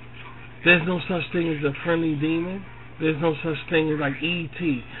 There's no such thing as a friendly demon. There's no such thing as like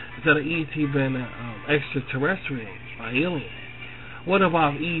E.T. Instead of E.T. being an extraterrestrial, an alien. What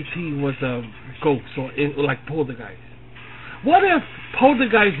about E.T. was a ghost or like Poltergeist? What if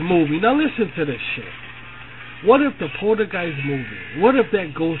Poltergeist movie? Now listen to this shit. What if the Poltergeist movie, what if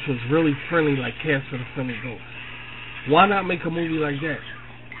that ghost was really friendly like Casper the Friendly Ghost? Why not make a movie like that?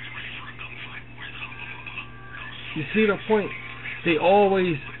 You see the point? They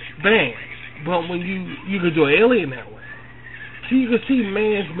always bang. But when you could do an alien that way. See, you can see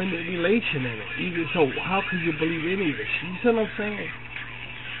man's manipulation in it. So how could you believe any of this? You see what I'm saying?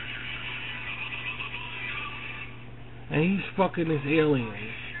 And he's fucking this alien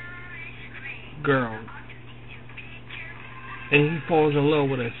girl. And he falls in love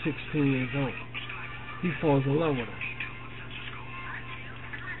with her at 16 years old. He falls in love with her.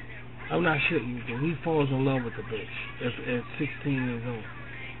 I'm not shitting you, dude. He falls in love with the bitch at 16 years old.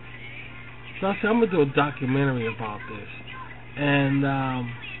 So I said, I'm going to do a documentary about this. And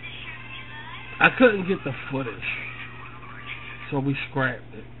I couldn't get the footage. So we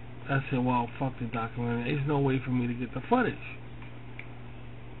scrapped it. I said, well, fuck the documentary. There's no way for me to get the footage.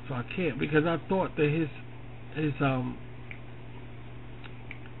 So I can't, because I thought that his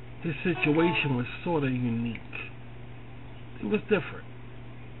situation was sort of unique. It was different.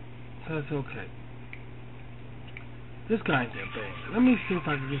 So that's okay. This guy ain't that bad. Let me see if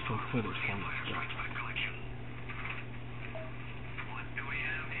I can get some footage from this guy.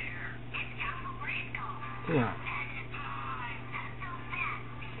 Yeah.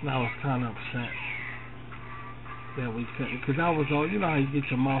 And I was kind of upset that we couldn't, because I was all, you know how you get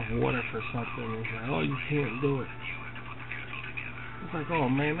your mouth watered for something, and it's like, oh, you can't do it. It's like, oh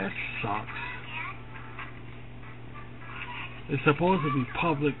man, that sucks. It's supposed to be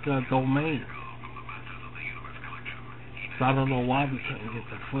public domain. So I don't know why we couldn't get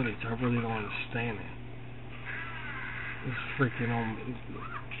the footage. I really don't understand it. It's freaking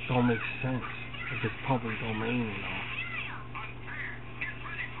don't make sense if it's public domain, you know.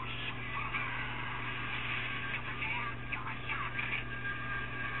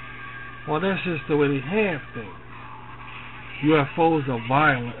 Well, that's just the way they have things. UFOs are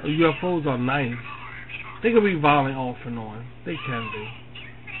violent. UFOs are nice. They can be violent off and on. They can be.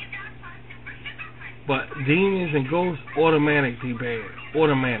 But demons and ghosts, automatically bad.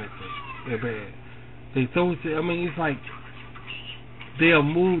 Automatically, they're bad. They throw it. I mean, it's like they'll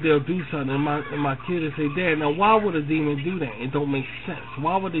move, they'll do something, and my kid will say, Dad, now why would a demon do that? It don't make sense.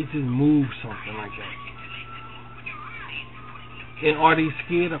 Why would they just move something like that? And are they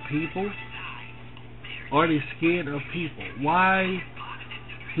scared of people? Are they scared of people? Why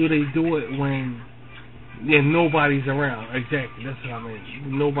do they do it when nobody's around? Exactly, that's what I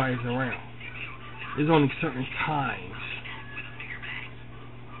mean. Nobody's around. There's only certain times.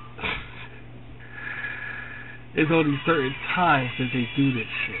 There's only certain times that they do this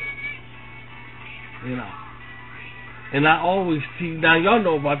shit. You know. And I always tease, now y'all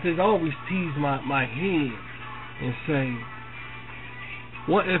know about this, I always tease my head and say,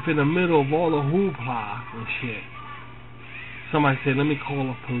 what if in the middle of all the hoopla and shit, somebody said, let me call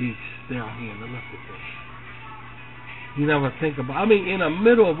the police down here and look at this. You never think about, I mean, in the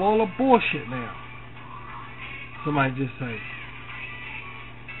middle of all the bullshit now, somebody just say,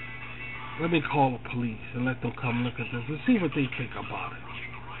 let me call the police and let them come look at this and see what they think about it.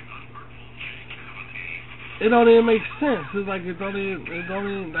 It don't even make sense. It's like it don't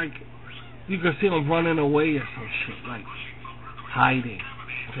even like, you can see them running away or some shit, like hiding.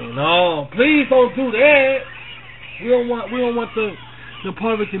 Saying, no, please don't do that. We don't want the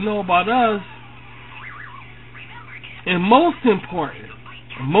public to know about us. And most important,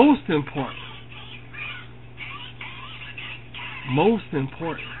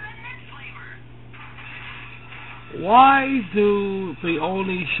 why do they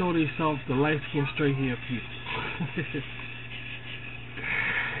only show themselves the light-skinned, straight-haired people?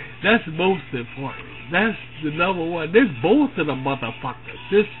 That's most important. That's the number one. There's both of the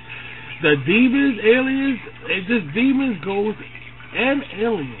motherfuckers. The demons, aliens, just demons, ghosts, and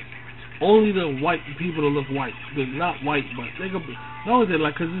aliens. Only the white people that look white. They're not white, but they could be. No, they're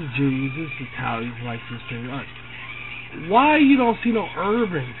like, because it's Jews, it's Italians, like this thing. Why you don't see no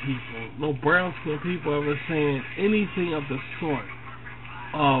urban people, no brown skinned people ever saying anything of the sort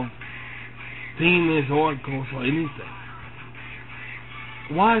of demons or ghosts or anything?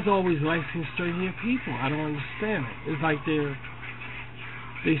 Why is always light-skinned, straight-haired people? I don't understand it. It's like they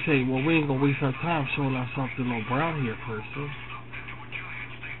say, well, we ain't gonna waste our time showing us something no brown-haired person.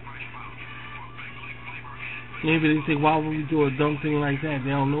 Maybe they think, why would we do a dumb thing like that?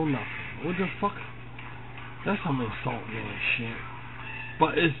 They don't know nothing. What the fuck? That's some insulting ass shit.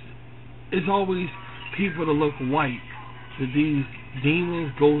 But it's always people that look white that these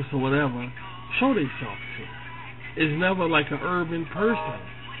demons, ghosts, or whatever show themselves to. It's never like an urban person.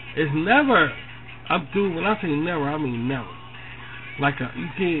 It's never. When I say never, I mean never. Like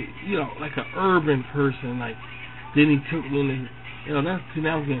like an urban person. Like, then he took me in the,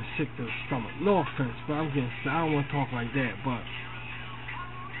 now I'm getting sick to the stomach. No offense, but I don't want to talk like that. But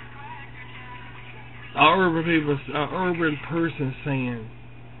urban person saying,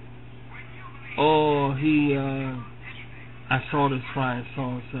 "Oh, I saw this flying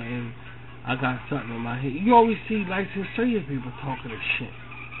saucer and I got something in my head." You always see licensed radio people talking this shit.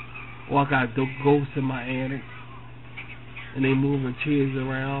 Or I got ghosts in my attic, and they moving chairs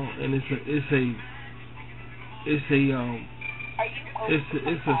around, and it's a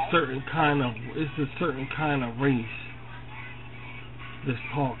certain kind of race that's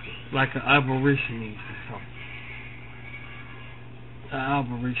talking, like an aborigines or something.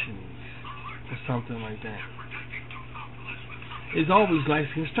 Aborigines or something like that. It's always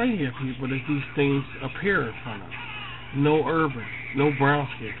licensed straight hair people that these things appear in front of. No urban, no brown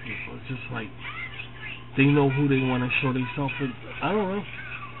skinned people. It's just like they know who they want to show themselves. I don't know.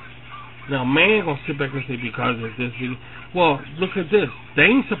 Now, man gonna sit back and say because of this. Well, look at this. They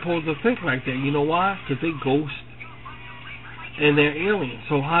ain't supposed to think like that. You know why? Because they ghosts and they're aliens.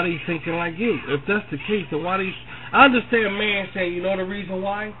 So how they thinking like you? If that's the case, then why they? I understand man saying, you know the reason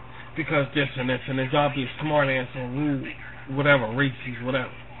why? Because this and this and this. Y'all be a smart ass and rude, whatever, racist,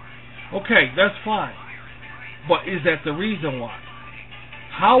 whatever. Okay, that's fine. But is that the reason why?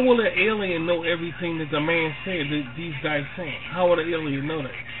 How will an alien know everything that the man said, that these guys saying? How would an alien know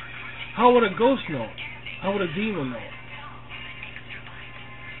that? How would a ghost know it? How would a demon know it?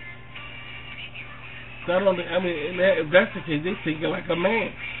 If that's the case, they thinking like a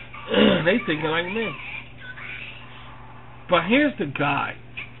man. They thinking like men. But here's the guy.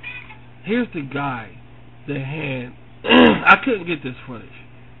 Here's the guy that had... I couldn't get this footage.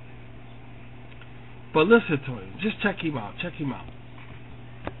 But listen to him. Just check him out. Check him out.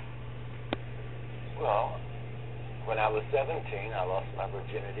 Well, when I was 17, I lost my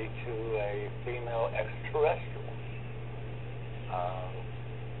virginity to a female extraterrestrial.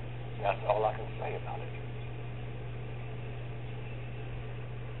 That's all I can say about it.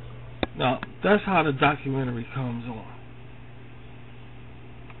 Now, that's how the documentary comes on.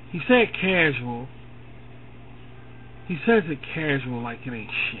 He said casual. He says it casual like it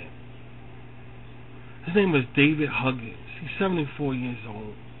ain't shit. His name is David Huggins. He's 74 years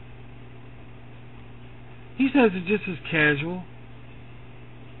old. He says it just as casual.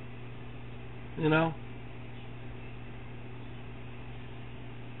 You know?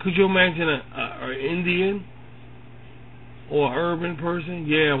 Could you imagine an Indian or an urban person?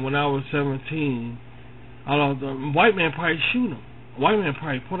 Yeah, when I was 17, a white man probably shoot him. A white man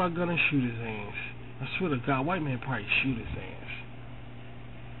probably pull out a gun and shoot his ass. I swear to God, white man probably shoot his ass.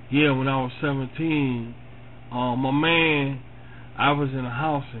 Yeah, when I was 17, my man, I was in a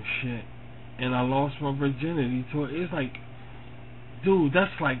house and shit, and I lost my virginity to it. It's like, dude,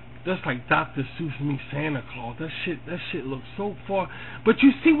 that's like Dr. Seuss meets Santa Claus. That shit looks so far. But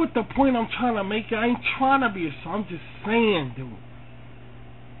you see what the point I'm trying to make? I ain't trying to be a I'm just saying, dude.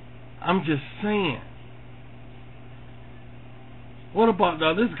 I'm just saying. What about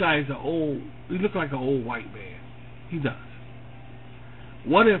now? This guy's he look like an old white man. He does.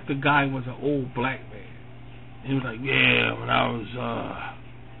 What if the guy was an old black man? He was like, yeah, when I was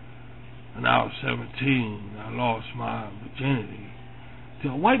 17, I lost my virginity. The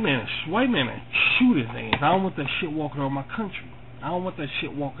white man shoot his ass. I don't want that shit walking around my country. I don't want that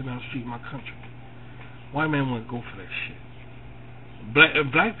shit walking down the street in my country. White man wouldn't go for that shit.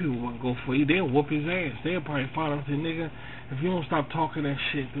 Black people wouldn't go for it. They'll whoop his ass. They'll probably follow him and say, nigga, if you don't stop talking that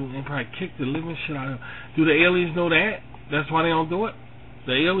shit, dude, and probably kick the living shit out of him. Do the aliens know that? That's why they don't do it?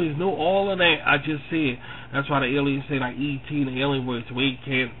 The aliens know all of that. I just said. That's why the aliens say, like E.T. and the alien words, we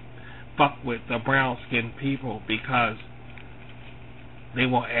can't fuck with the brown-skinned people because they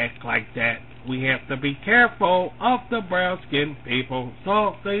will act like that. We have to be careful of the brown-skinned people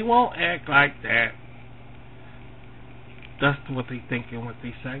so they won't act like that. That's what they think and what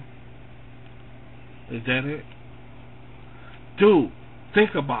they say. Is that it? Dude,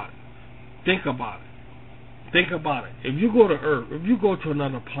 think about it. Think about it. Think about it. If you go to Earth, if you go to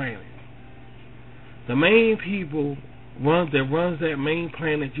another planet, the main people that runs that main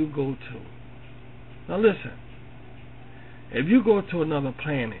planet you go to. Now listen. If you go to another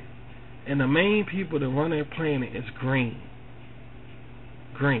planet and the main people that run that planet is green,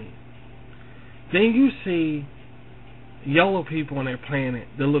 then you see yellow people on that planet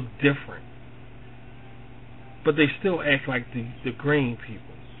that look different, but they still act like the green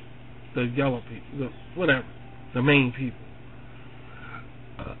people, the yellow people, whatever, the main people.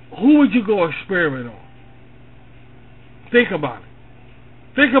 Who would you go experiment on? Think about it.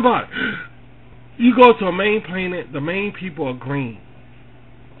 Think about it. You go to a main planet, the main people are green.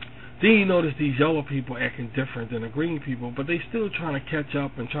 Then you notice these yellow people acting different than the green people, but they still trying to catch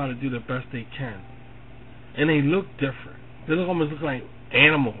up and try to do the best they can. And they look different. They almost look like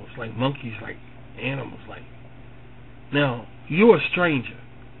animals, like monkeys, like animals like. Now, you're a stranger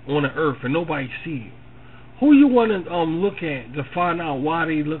on the earth and nobody see you. Who you want to look at to find out why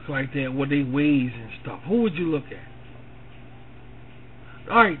they look like that, what they ways and stuff? Who would you look at?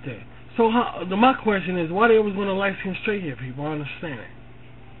 All right then. So my question is, why they always want to light-skinned straight-haired people? I understand it.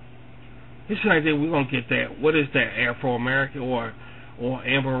 It's like that we're gonna get that. What is that? Afro-American or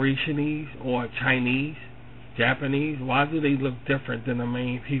Aborigines or Chinese, Japanese? Why do they look different than the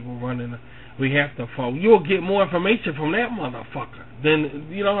main people running? We have to follow. You'll get more information from that motherfucker than,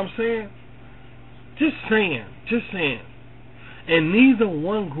 you know what I'm saying? Just saying. And neither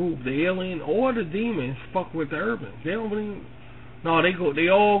one group, the alien or the demons, fuck with the urban. They don't believe. No, they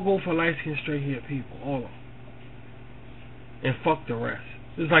all go for light-skinned straight-haired people, all of them, and fuck the rest.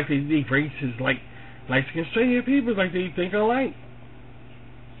 It's like they races like light-skinned straight-haired people. It's like they think alike.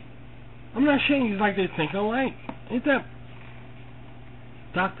 I'm not saying it's like they think alike. Ain't that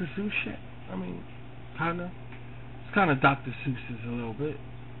Dr. Seuss shit? I mean, kinda. It's kind of Dr. Seuss's a little bit.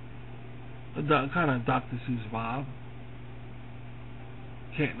 Kind of Dr. Seuss vibe.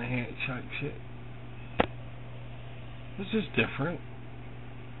 Cat in the Hat type shit. It's just different.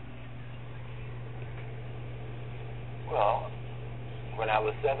 Well, when I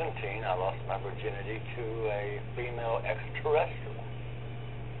was 17, I lost my virginity to a female extraterrestrial.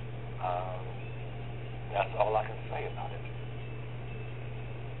 That's all I can say about it.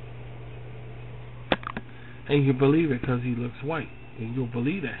 And you believe it because he looks white. And you'll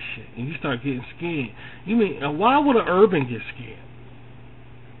believe that shit. And you start getting scared. You mean, why would an urban get scared?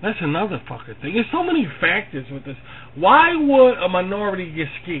 That's another fucking thing. There's so many factors with this. Why would a minority get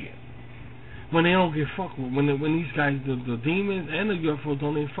scared when they don't get fucked with? When these guys, the demons and the UFOs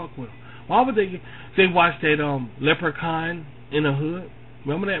don't even fuck with them. Why would they watch that Leprechaun in the Hood?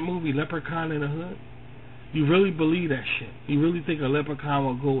 Remember that movie, Leprechaun in the Hood? You really believe that shit? You really think a leprechaun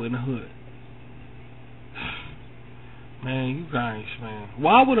will go in the hood? Man, you guys, man.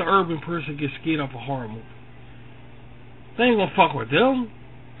 Why would an urban person get scared of a horror movie? They ain't gonna fuck with them.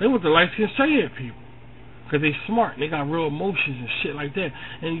 They want the light-skinned straight-haired people. Because they smart and they got real emotions and shit like that.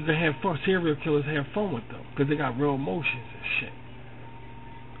 And you can have serial killers have fun with them. Because they got real emotions and shit.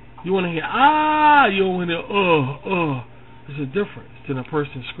 You want to hear, you don't want to hear, There's a difference than a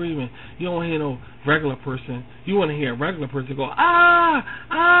person screaming. You don't hear no regular person. You want to hear a regular person go,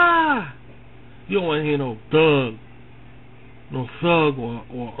 You don't want to hear no thug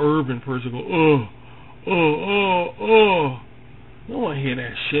or urban person go, You don't want to hear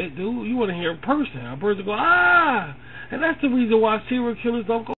that shit, dude. You want to hear a person go, And that's the reason why serial killers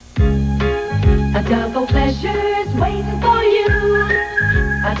don't go. A double pleasure's waiting for you.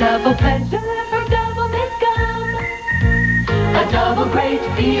 A double pleasure from Double Mint Gum. A double great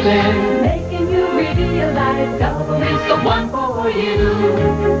feeling, making you realize Double is the one for you.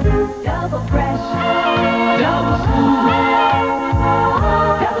 Double fresh, double smooth,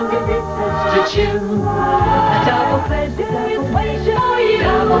 double delicious to chew. A double pleasure is waiting for you.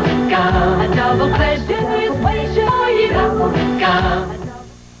 Double Mint Gum. A double pleasure is waiting for you. Double Mint Gum.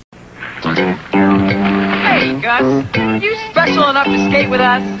 Hey, Gus, you special enough to skate with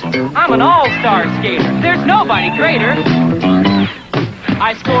us? I'm an all-star skater. There's nobody greater.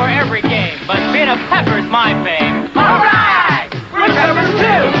 I score every game, but being a pepper's my fame. All right! We're peppers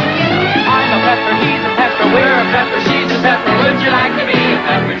too! I'm a pepper, he's a pepper, we're a pepper, she's a pepper. Would you like to be a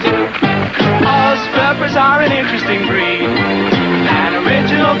pepper too? Us peppers are an interesting breed. An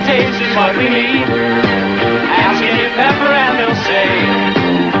original taste is what we need. Ask any pepper and they'll say,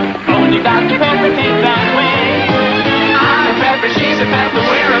 only Dr. Pepper came that way. I'm a pepper, she's a pepper,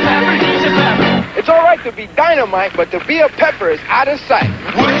 we're a pepper, he's a pepper. It's all right to be dynamite, but to be a pepper is out of sight.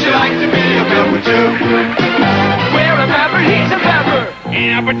 Would you like to be a pepper too? We're a pepper, he's a pepper.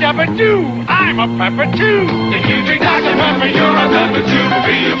 Yabba dabba doo, I'm a pepper too. If you drink Dr. Pepper, you're a pepper too.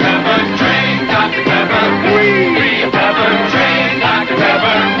 Be a pepper, drink Dr. Pepper. Be a pepper, drink Dr.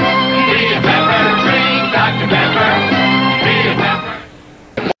 Pepper. Be a pepper, drink Dr. Pepper. Be a pepper.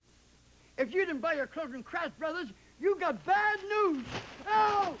 If you didn't buy your clothes from Kraft Brothers, you got bad news.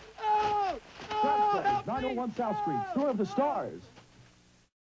 Oh, help 901 South Street, store of the stars.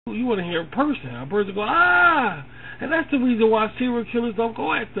 You want to hear a person go, And that's the reason why serial killers don't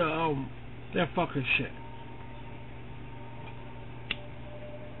go after that fucking shit.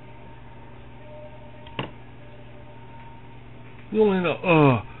 You don't hear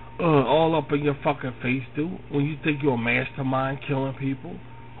all up in your fucking face, dude, when you think you're a mastermind killing people.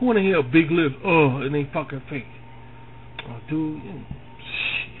 Who want to hear a big lips, in their fucking face? Oh, dude,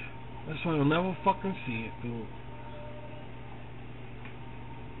 shit. That's why you'll never fucking see it, dude.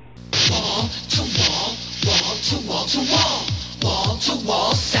 Wall to wall, wall to wall to wall, wall to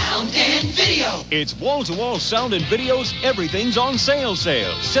wall sound and video. sale. It's wall-to-wall sound and videos, everything's on sale.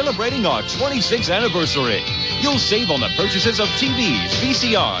 Celebrating our 26th anniversary. You'll save on the purchases of TVs,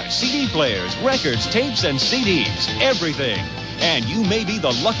 VCRs, CD players, records, tapes, and CDs. Everything. And you may be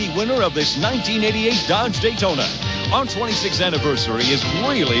the lucky winner of this 1988 Dodge Daytona. Our 26th anniversary is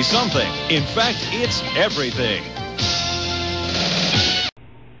really something. In fact, it's everything.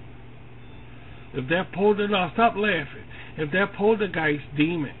 If that poltergeist, stop laughing. If that poltergeist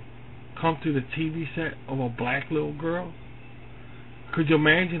demon come through the TV set of a black little girl, could you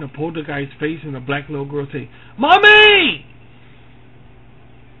imagine a poltergeist face and a black little girl say, "Mommy!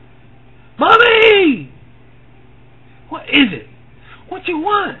 Mommy! What is it? What you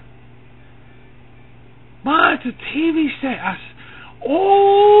want?" "Ma, it's a TV set."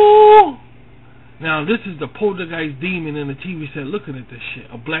 Oh! Now this is the poltergeist demon in the TV set looking at this shit.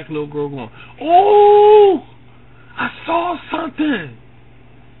 A black little girl going, "Oh! I saw something.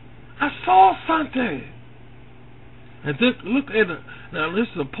 I saw something." And look at it. Now this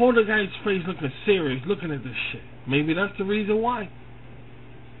is a poltergeist face looking serious, looking at this shit. Maybe that's the reason why.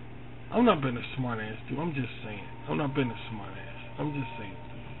 I'm not being a smart ass, dude. I'm just saying. I'm not being a smart ass. I'm just saying.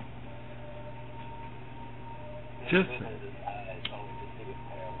 Just saying.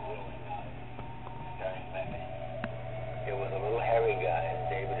 It was a little hairy guy, and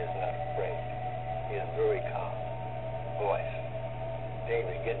David is not afraid. He is very calm. Voice.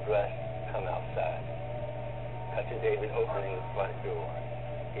 David, get dressed, come outside. Cut to David opening the front door.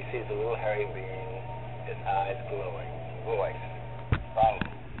 He sees a little hairy being, his eyes glowing. Voice. Follow.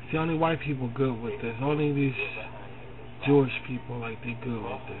 See, only white people good with this. Only these Jewish people, like, they good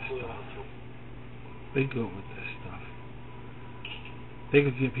with this stuff. They good with this stuff. They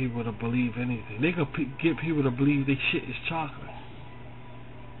could get people to believe anything. They could get people to believe they shit is chocolate.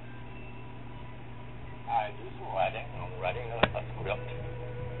 I do some writing. I'm writing a script.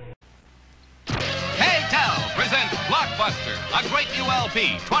 K-Tel presents Blockbuster, a great new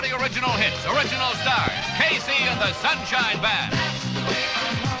LP, 20 original hits, original stars, KC and the Sunshine Band.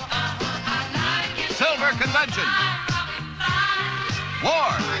 Silver Convention.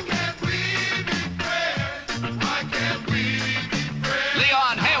 War.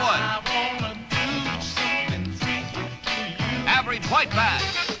 Leon Haywood. Average White Band.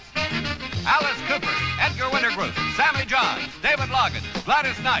 Alice Cooper, Edgar Wintergruth, Sammy Johns, David Loggins,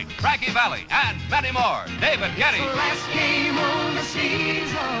 Gladys Knight, Frankie Valli, and many more. David Geddes.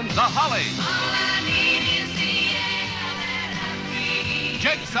 The Hollies.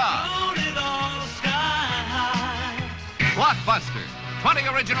 Jigsaw. Blockbuster. 20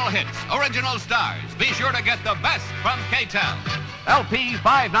 original hits, original stars. Be sure to get the best from K-Tel. LP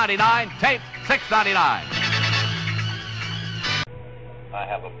 $5.99, tape $6.99. I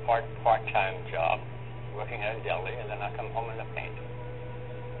have a part-time job working at a deli, and then I come home and I paint.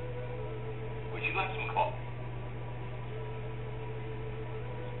 Would you like some coffee?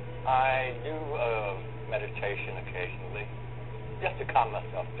 I do meditation occasionally, just to calm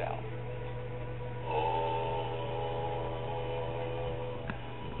myself down.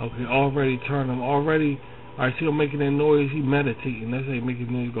 Okay, already turn him. Already, I see him making that noise. He meditating. That's how he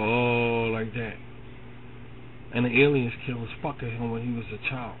making noise go, oh, like that. And the aliens kid was fucking him when he was a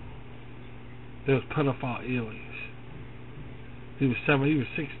child. They was pedophile aliens. He was 7. He was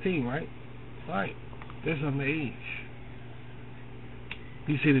 16, right? Right. That's underage.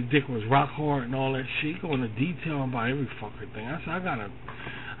 He said the dick was rock hard and all that shit. He go into detail about every fucking thing. I said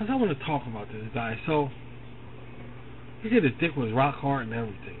I want to talk about this guy. So he said his dick was rock hard and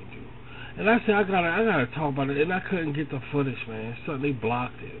everything, dude. And I said I gotta talk about it, and I couldn't get the footage, man. So they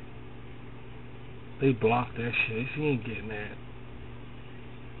blocked it. They blocked that shit. She ain't getting that.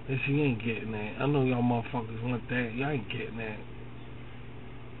 She ain't getting that. I know y'all motherfuckers want that. Y'all ain't getting that.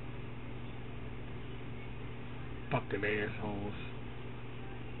 Fucking assholes.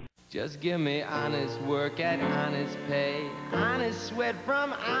 Just give me honest work at honest pay, honest sweat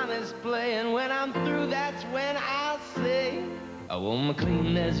from honest play, and when I'm through, that's when I'll say, I want my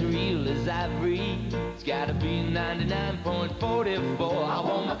clean as real as ivory. It's gotta be 99.44. I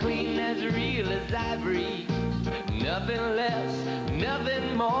want my clean as real as ivory. Nothing less,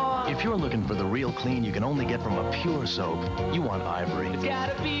 nothing more. If you're looking for the real clean you can only get from a pure soap, you want Ivory. It's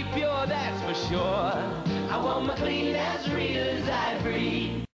gotta be pure, that's for sure. I want my clean as real as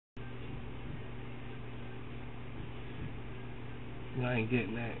ivory. I ain't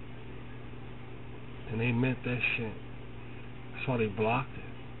getting that. And they meant that shit. That's why they blocked it.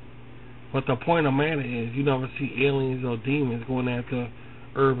 But the point of matter is, you never see aliens or demons going after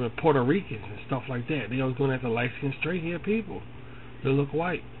urban Puerto Ricans and stuff like that. They always going after light-skinned, straight-haired people that look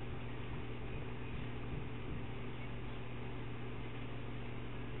white.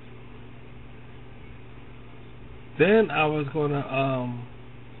 Then I was gonna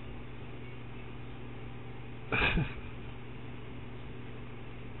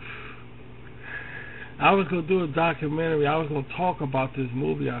I was gonna do a documentary. I was gonna talk about this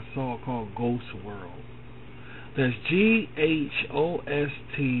movie I saw called Ghost World. That's GHOSTWORLD,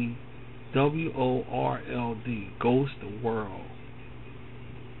 Ghost World.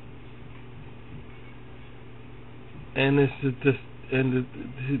 And it's the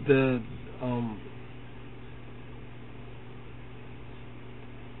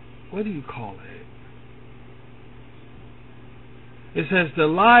what do you call it? It says the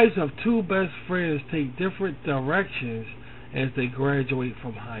lives of two best friends take different directions as they graduate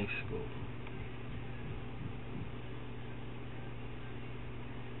from high school.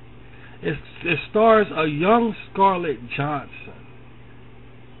 It stars a young Scarlett Johansson.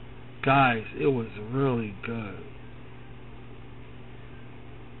 Guys, it was really good.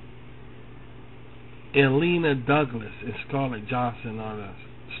 And Lena Douglas and Scarlett Johansson are the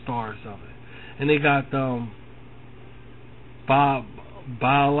stars of it. And they got Bob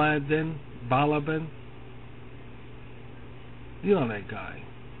Balaban. You know that guy.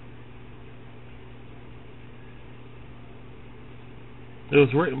 It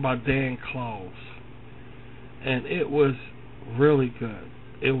was written by Dan Clowes. And it was really good.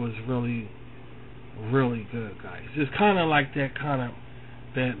 It was really, really good, guys. It's kind of like that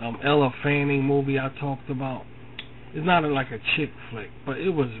Ella Fanning movie I talked about. It's not like a chick flick, but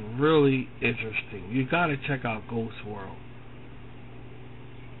it was really interesting. You gotta check out Ghost World.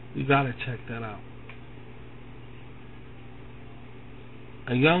 You gotta check that out.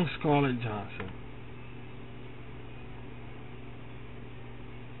 A young Scarlett Johansson.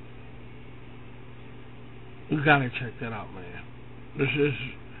 You gotta check that out, man.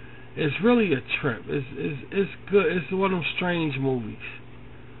 It's really a trip. It's good. It's one of them strange movies.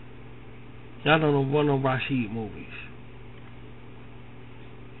 I don't know, one of them Rashid movies.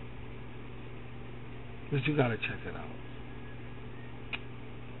 But you gotta check it out.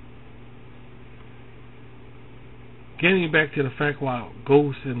 Getting back to the fact why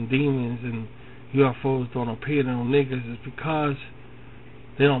ghosts and demons and UFOs don't appear to no niggas is because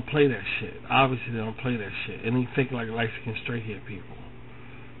they don't play that shit. Obviously they don't play that shit. And they think like light-skinned straight-haired people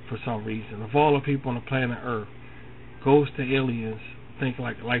for some reason. Of all the people on the planet Earth, ghosts and aliens think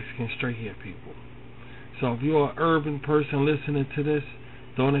like light-skinned straight-haired people. So if you're an urban person listening to this,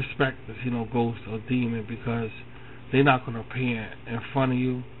 don't expect to see no ghost or demon, because they're not going to appear in front of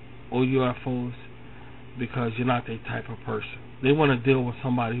you or UFOs, because you're not that type of person. They want to deal with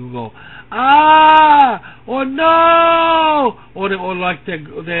somebody who go, ah, or no, or like that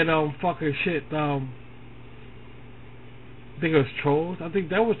fucking shit. I think it was Trolls. I think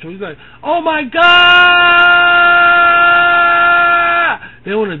that was Trolls. He's like, oh my god!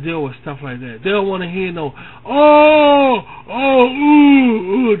 They want to deal with stuff like that. They don't want to hear no, ooh.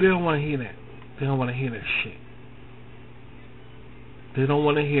 They don't want to hear that. They don't want to hear that shit. They don't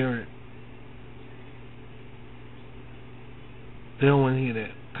want to hear it. They don't want to hear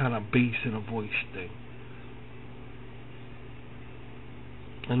that kind of bass in a voice thing.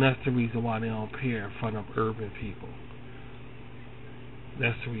 And that's the reason why they don't appear in front of urban people.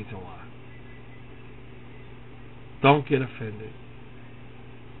 That's the reason why. Don't get offended.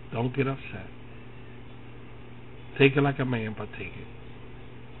 Don't get upset. Take it like a man, but take it.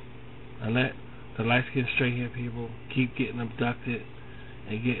 And let the light-skinned straight-haired people keep getting abducted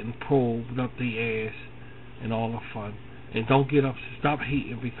and getting probed up the ass and all the fun. And don't get up. Stop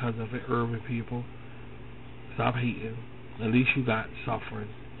hating because of it, urban people. Stop hating. At least you got suffering.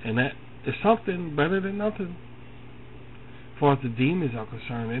 And that is something better than nothing. As far as the demons are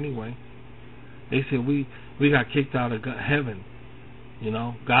concerned anyway. They said we got kicked out of heaven. You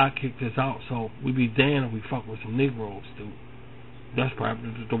know, God kicked us out, so we be damned if we fuck with some Negroes, dude. That's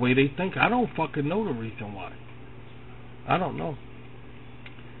probably the way they think. I don't fucking know the reason why. I don't know.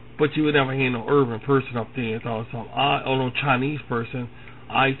 But you would never hear no urban person up there and thought something. Or no Chinese person.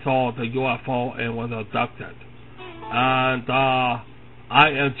 I saw the UFO and was abducted. And I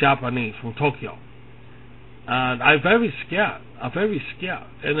am Japanese from Tokyo. And I'm very scared.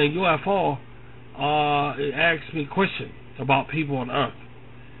 And the UFO it asked me questions about people on Earth.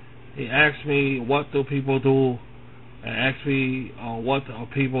 It asked me, what do people do? And asked me what do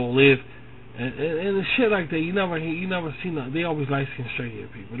people live. And the shit like that, you never see nothing. They always light-skinned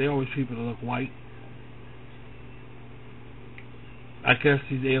straight-haired people. They always people that look white. I guess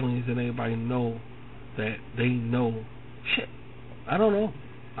these aliens and everybody know that they know shit. I don't know.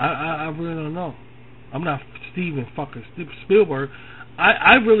 I really don't know. I'm not Steven fucking Spielberg.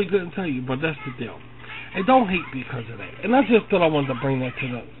 I really couldn't tell you, but that's the deal. And don't hate because of that. And I just thought I wanted to bring that to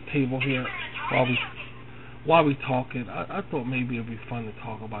the table here while we talking, I thought maybe it'd be fun to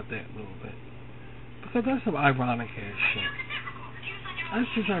talk about that a little bit. Because that's some ironic ass shit. That's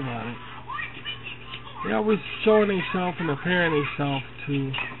just ironic. They always showing themselves and comparing themselves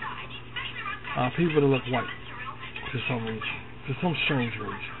to people that look white for some reason. For some strange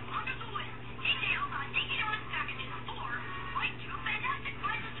reason.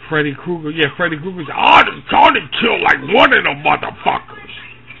 Freddy Krueger, yeah, Freddy Krueger said, I didn't kill like one of them motherfuckers.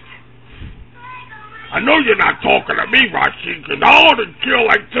 I know you're not talking to me, Rashid, because I ought to kill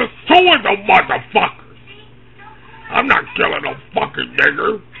like just 2 of them motherfuckers. I'm not killing no fucking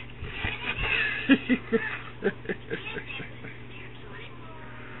nigger.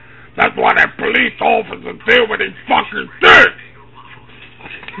 That's why that police officer did what he fucking did.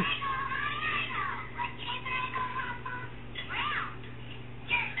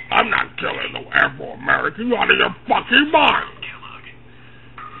 I'm not killing no Afro-American. You out of your fucking mind.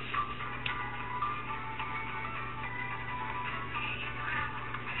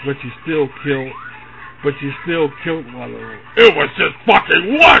 But you still killed one of them. It was just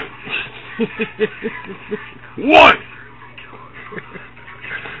fucking one. One.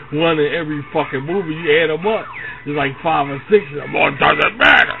 One in every fucking movie. You add them up, there's like 5 or 6 of them. Well, it doesn't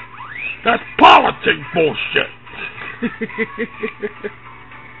matter. That's politics bullshit.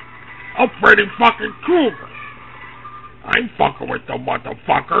 I'm Freddy fucking Krueger. I ain't fucking with the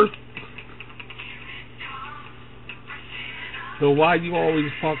motherfuckers. So why you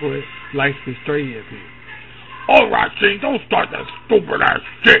always fuck with light-skinned straight-haired people? All right, see, don't start that stupid ass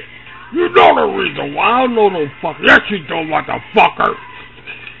shit. You know the reason why. I don't know no fucker. Yes, you do, motherfucker.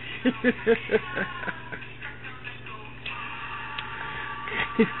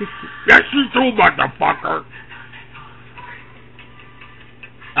 Yes, you do, motherfucker.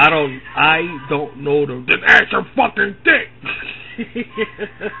 I don't know the... Then ask your fucking dick.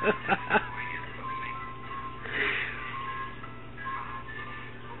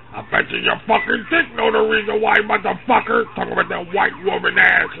 I bet you your fucking dick know the reason why, motherfucker. Talking about that white woman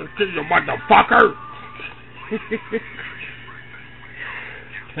ass and kill you, motherfucker.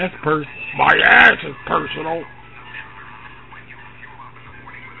 That's personal. My ass is personal.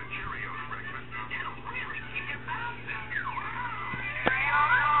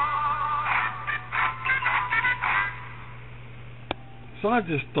 So I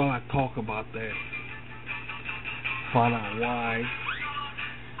just thought I'd talk about that. Find out why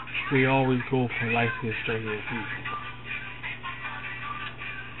we always go for light-skinned straight-haired people.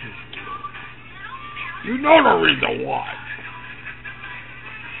 You know the reason why.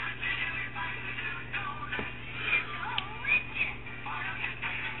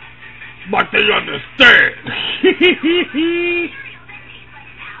 But they understand.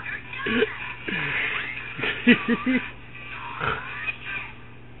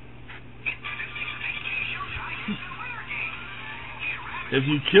 If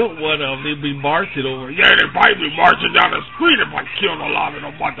you killed one of them, they'd be marching over. Yeah, they'd probably be marching down the street if I killed a lot of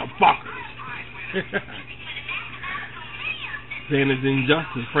them motherfuckers. Saying it's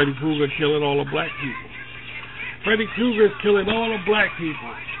injustice. Freddy Krueger killing all the black people. Freddy Krueger's killing all the black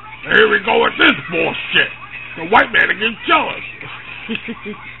people. Here we go with this bullshit. The white man again jealous.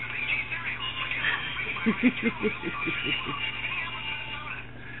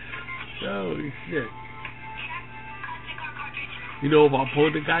 Holy shit. You know about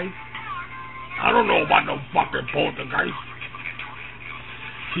poltergeist? I don't know about no fucking poltergeist.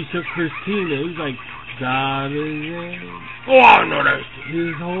 She took Christina. He's like, God is in. Oh, I don't know that shit.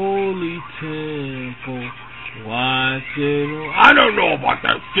 His holy temple. Watching. I don't know about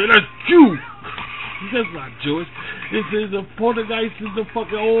that shit. That's Jew. That's not Jewish. This is a poltergeist. Is the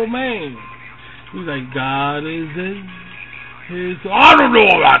fucking old man. He's like, God is in his. I don't know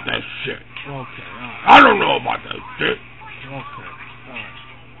about that shit. Okay, alright. I don't know about that shit. Okay, alright.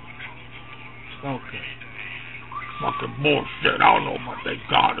 Okay. Fucking bullshit. I don't know about that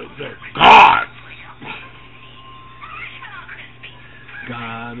God is in. God!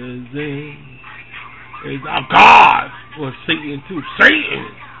 God is in. It's a God! Well, Satan too. Satan!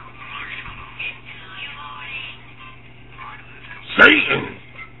 Satan!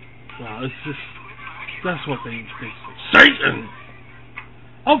 Well, it's just, that's what they say. Satan!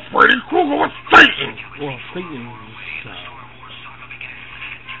 I'm Freddy Krueger with Satan! Well, Satan is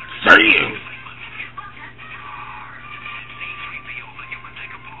Satan!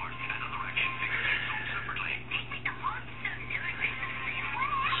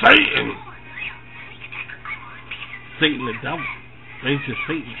 Satan! Satan the devil. They ain't just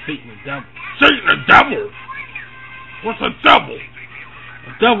Satan, Satan the devil. Satan the devil? What's a devil?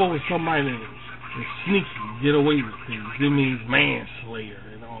 A devil is somebody that is sneaky, get away with things. It means manslayer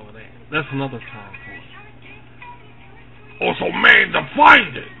and all of that. That's another term for it. Oh, so man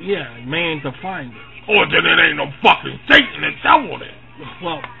defined it. Yeah, man defined it. Oh, then it ain't no fucking Satan and devil then.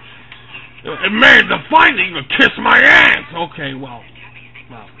 Well, if man defined it, you can kiss my ass. Okay, well,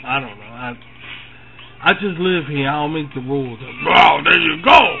 I don't know. I just live here. I don't make the rules. Well, there you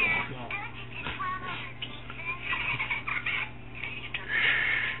go.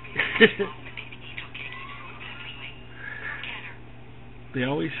 They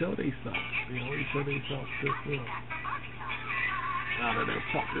always show themselves. This film. Out of their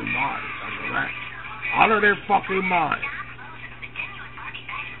fucking minds. I know that. Out of their fucking minds.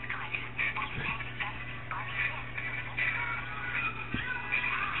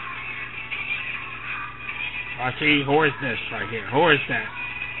 I see, who is this right here? Who is that?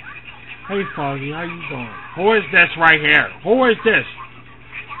 Hey, Foggy, how you doing? Who is this right here? Who is this?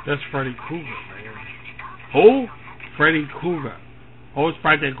 That's Freddy Krueger, man. Who? Freddy Krueger. Who's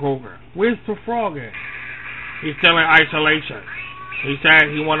Freddy Krueger? Where's the frog at? He's still in isolation. He said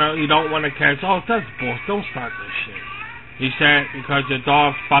he don't want to catch. Oh, that's bullshit. Don't start this shit. He said because your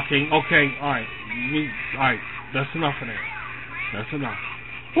dog's fucking. Okay, all right. That's enough of that. That's enough.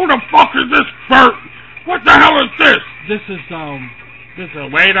 Who the fuck is this Bert? What the hell is this? This is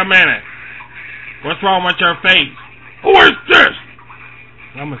wait a minute. What's wrong with your face? Who is this?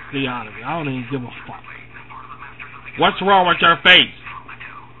 I'm gonna stay out of it. I don't even give a fuck. What's wrong with your face?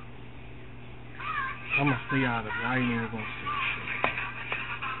 I'm gonna stay out of it. I ain't even gonna say shit.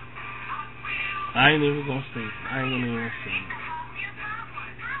 I ain't even gonna say it.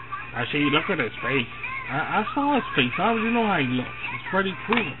 I see. Look at his face. I saw his face. I already know how he looks. It's Freddy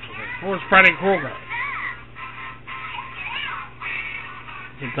Krueger. Who's Freddy Krueger?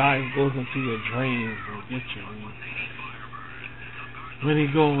 The guy who goes into your dreams and gets you. When he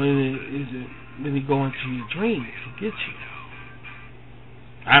go into your dreams, he gets you.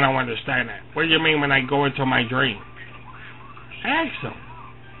 I don't understand that. What do you mean when I go into my dream? Ask him.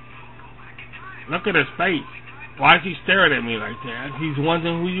 Look at his face. Why is he staring at me like that? He's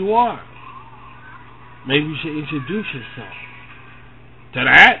wondering who you are. Maybe you should introduce yourself. To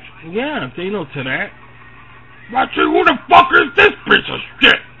that? Yeah, they know to that. Roger, who the fuck is this piece of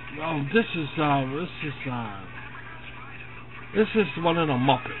shit? Oh, this is one of the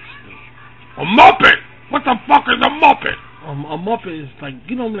Muppets. A Muppet? What the fuck is a Muppet? A Muppet is like,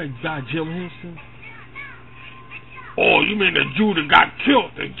 you know, like Jim Henson. Oh, you mean the Jew that got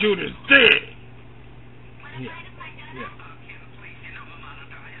killed? The Jew that's dead? Yeah.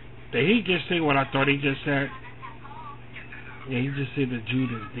 Did he just say what I thought he just said? Yeah, he just said the Jew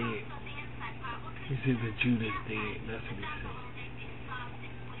that's dead. He said the Jew that's dead. That's what he said.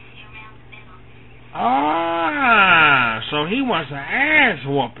 Ah, so he wants an ass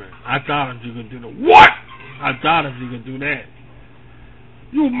whooping. I thought if you could do the what? I thought if you could do that.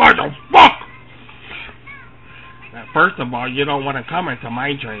 You motherfucker! Now, first of all, you don't want to come into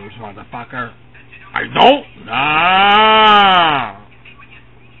my dreams, motherfucker. I don't? Nah.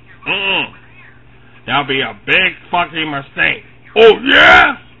 That'll be a big fucking mistake. Oh,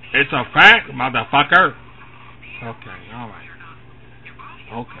 yeah? It's a fact, motherfucker. Okay, alright.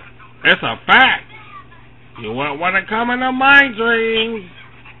 Okay. It's a fact. You won't want to come into my dreams.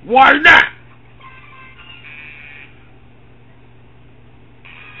 Why not?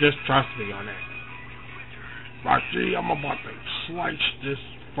 Just trust me on that. Rocky, I'm about to slice this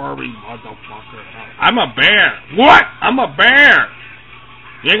furry motherfucker out. I'm a bear. What? I'm a bear.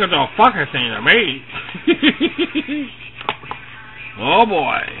 You ain't gonna do a fucking thing to me. Oh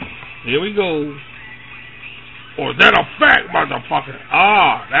boy. Here we go. Or is that a fact, motherfucker?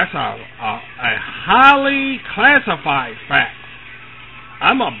 Ah, that's a highly classified fact.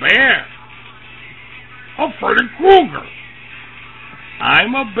 I'm a bear. I'm Freddy Krueger.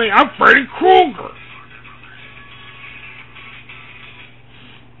 I'm a bear. I'm Freddy Krueger.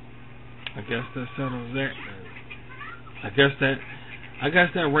 I guess that settles that. I guess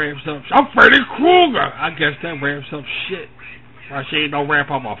that ramps up. I'm Freddy Krueger. I guess that ramps up shit. I say don't ramp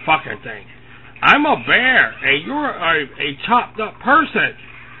up a fucking thing. I'm a bear, and you're a chopped up person.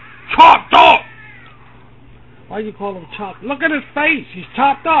 Chopped up? Why you call him chopped? Look at his face. He's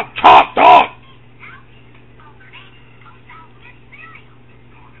chopped up. Chopped up.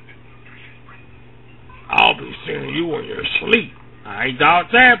 I'll be seeing you in your sleep. I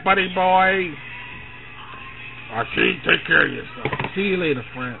doubt that, buddy boy. I see. Take care of yourself. See you later,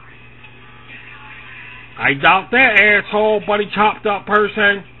 friend. I doubt that, asshole, buddy, chopped up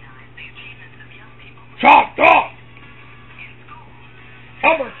person. Chopped up.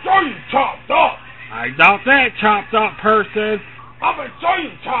 I'm gonna show you chopped up. I doubt that, chopped up person. I'm gonna show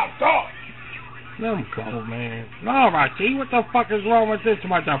you chopped up. Let him go, man. Alright, see, what the fuck is wrong with this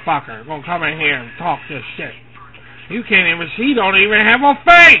motherfucker? Gonna come in here and talk this shit. You can't even see. He don't even have a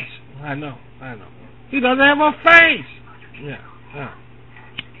face. I know. He doesn't have a face. Yeah.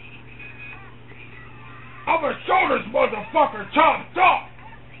 I'm gonna show this motherfucker chopped up.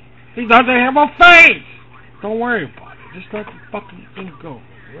 He doesn't have a face. Don't worry about it. Just let the fucking thing go.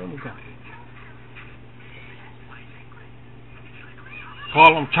 Let him go.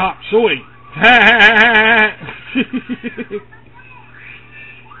 Call him Chop Suey.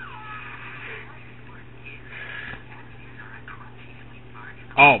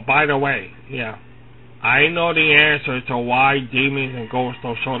 Oh, by the way, yeah. I know the answer to why demons and ghosts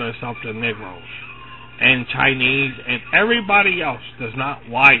don't show themselves to Negroes and Chinese and everybody else that's not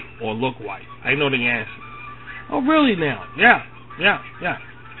white or look white. I know the answer. Oh, really now? Yeah.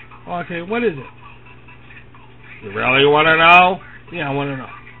 Okay, what is it? You really want to know? Yeah, I want to know.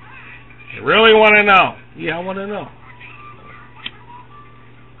 You really want to know? Yeah, I want to know.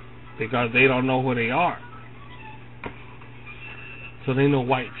 Because they don't know who they are. So they know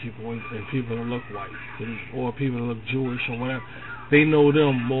white people and people that look white, or people that look Jewish or whatever. They know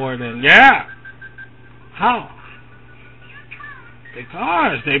them more than, yeah. How?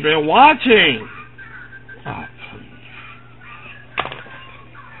 Because they've been watching. Oh,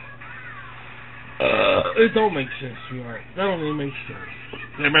 it don't make sense, sweetheart. That don't even make sense.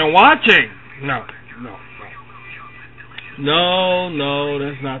 They've been watching. No,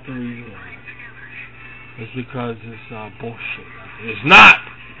 that's not the reason why. It's because it's bullshit. It's not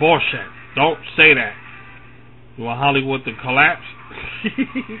bullshit. Don't say that. You want Hollywood to collapse?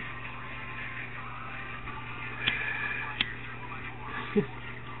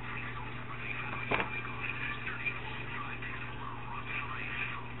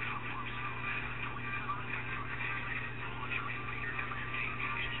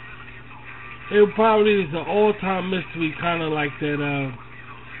 It probably is an all-time mystery, kind of like that.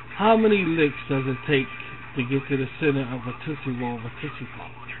 How many licks does it take to get to the center of a Tootsie Roll of a Tootsie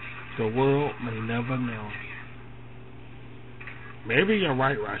Pop? The world may never know. Maybe you're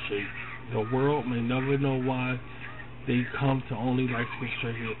right, Rashid. The world may never know why they come to only light-skinned,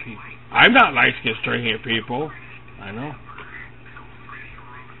 straight-haired people. I'm not light-skinned, straight-haired people. I know.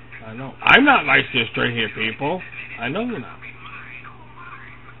 I'm not light-skinned, straight-haired people. I know you're not.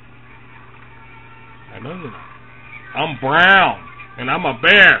 I'm brown, and I'm a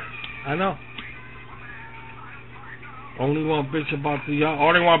bear. I know. Only one bitch about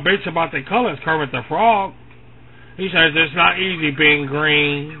the color is Kermit the Frog. He says it's not easy being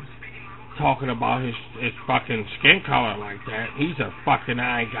green. Talking about his fucking skin color like that. He's a fucking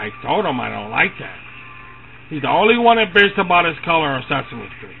I told him I don't like that. He's the only one that bitched about his color on Sesame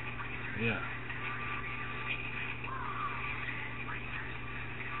Street. Yeah.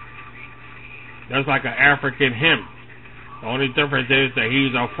 That's like an African hymn. The only difference is that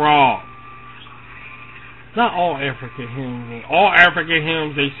he's a frog. Not all African hymns. All African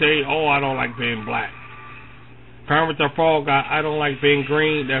hymns, they say, oh, I don't like being black. Kermit the Frog, I don't like being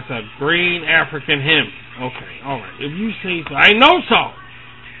green. That's a green African hymn. Okay, all right. If you say so, I know so. All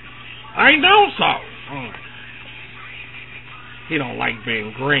right. He don't like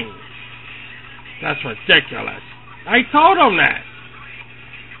being green. That's ridiculous. I told him that.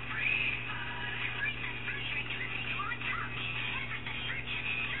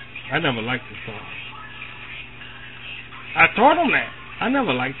 I never liked the song. I told him that. I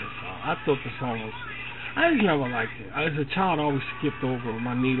never liked the song. I thought the song was... I just never liked it. As a child, I always skipped over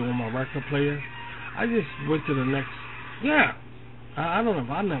my needle on my record player. I just went to the next... Yeah. I don't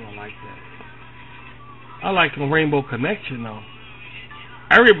know. I never liked that. I like Rainbow Connection, though.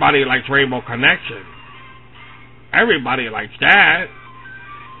 Everybody likes Rainbow Connection. Everybody likes that.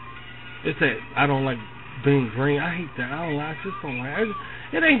 It's that I don't like being green. I hate that. I just don't like it.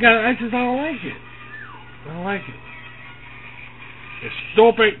 It ain't got... I don't like it. I don't like it. It's a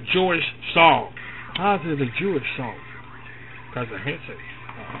stupid Jewish song. How's it a Jewish song? Because of Henson.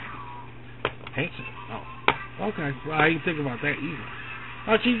 Henson. Oh. Okay. Well, I didn't think about that either.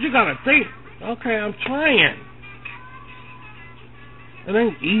 Oh, geez, you gotta think. Okay, I'm trying. It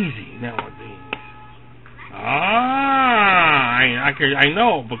ain't easy nowadays. I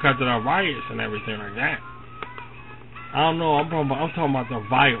know because of the riots and everything like that. I don't know. I'm talking about the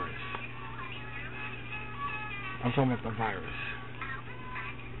virus. I'm talking about the virus.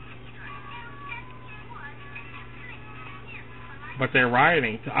 But they're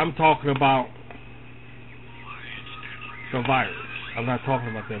rioting. I'm talking about the virus. I'm not talking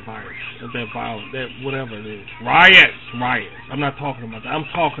about that virus. That violence. That whatever it is. Riots. I'm not talking about that. I'm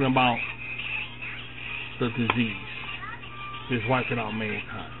talking about the disease that's wiping out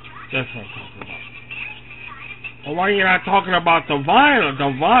mankind. That's what I'm talking about. Well, why are you not talking about the virus?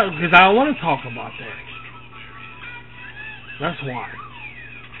 Because I don't want to talk about that. That's why.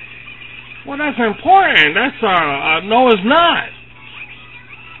 Well, that's important. That's no, it's not.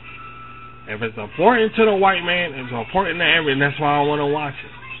 If it's important to the white man, it's important to everyone. That's why I want to watch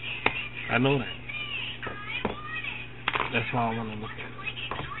it. I know that. That's why I want to look at it.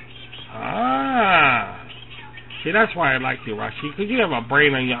 Ah. See, that's why I like you, Rashid, because you have a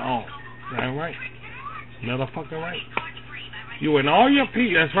brain of your own. That right? Motherfucking right. You and all your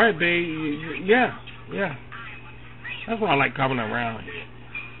people. That's right, babe. Yeah. That's why I like coming around here.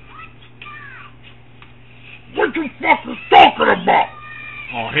 What you fucking talking about?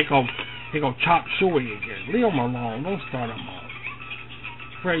 Oh, here go Chop Suey again. Leave him alone. Don't start him off.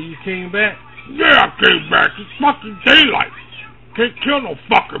 Fred, you came back? Yeah, I came back. It's fucking daylight. Can't kill no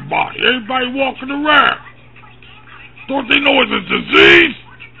fucking body. Everybody walking around. Don't they know it's a disease?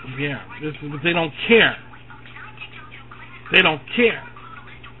 Yeah, but they don't care. They don't care.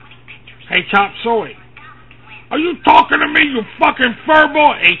 Hey, Chop Suey. Are you talking to me, you fucking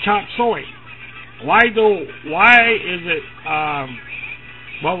furbo? Hey, Chop Suey. Why is it,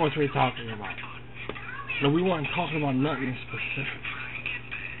 what was we talking about? No, we weren't talking about nothing specific.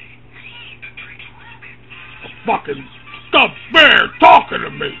 A fucking stuffed bear talking to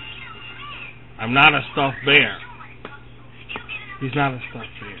me. I'm not a stuffed bear. He's not a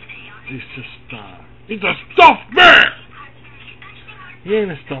stuffed bear. He's just, he's a stuffed bear! He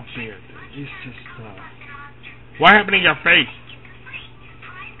ain't a stuffed bear, dude. He's just, what happened to your face?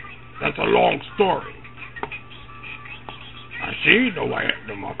 That's a long story. Rashid know what happened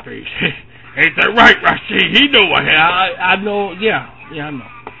to my face. Ain't that right, Rashid? He know what happened. I know, yeah, I know.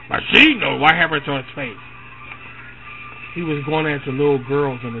 Rashid know what happened to his face. He was going after little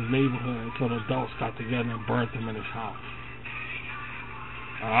girls in his neighborhood until the adults got together and burnt him in his house.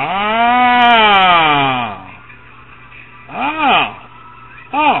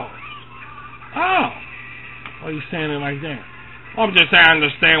 Why are you saying it like that? I'm just saying I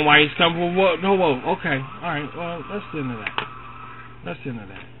understand why he's coming. Okay. Alright, well, let's get into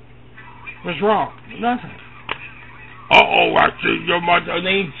that. What's wrong? Nothing. Uh-oh, I see your mother. There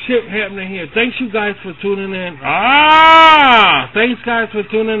ain't shit happening here. Thanks you guys for tuning in. Thanks guys for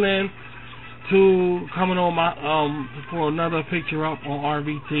tuning in to coming on my, for another picture up on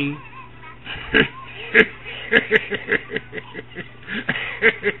RVT.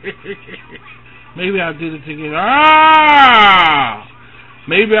 Maybe I'll do this again.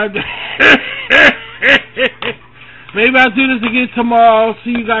 Maybe I'll do this again tomorrow.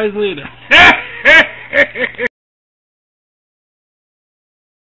 See you guys later.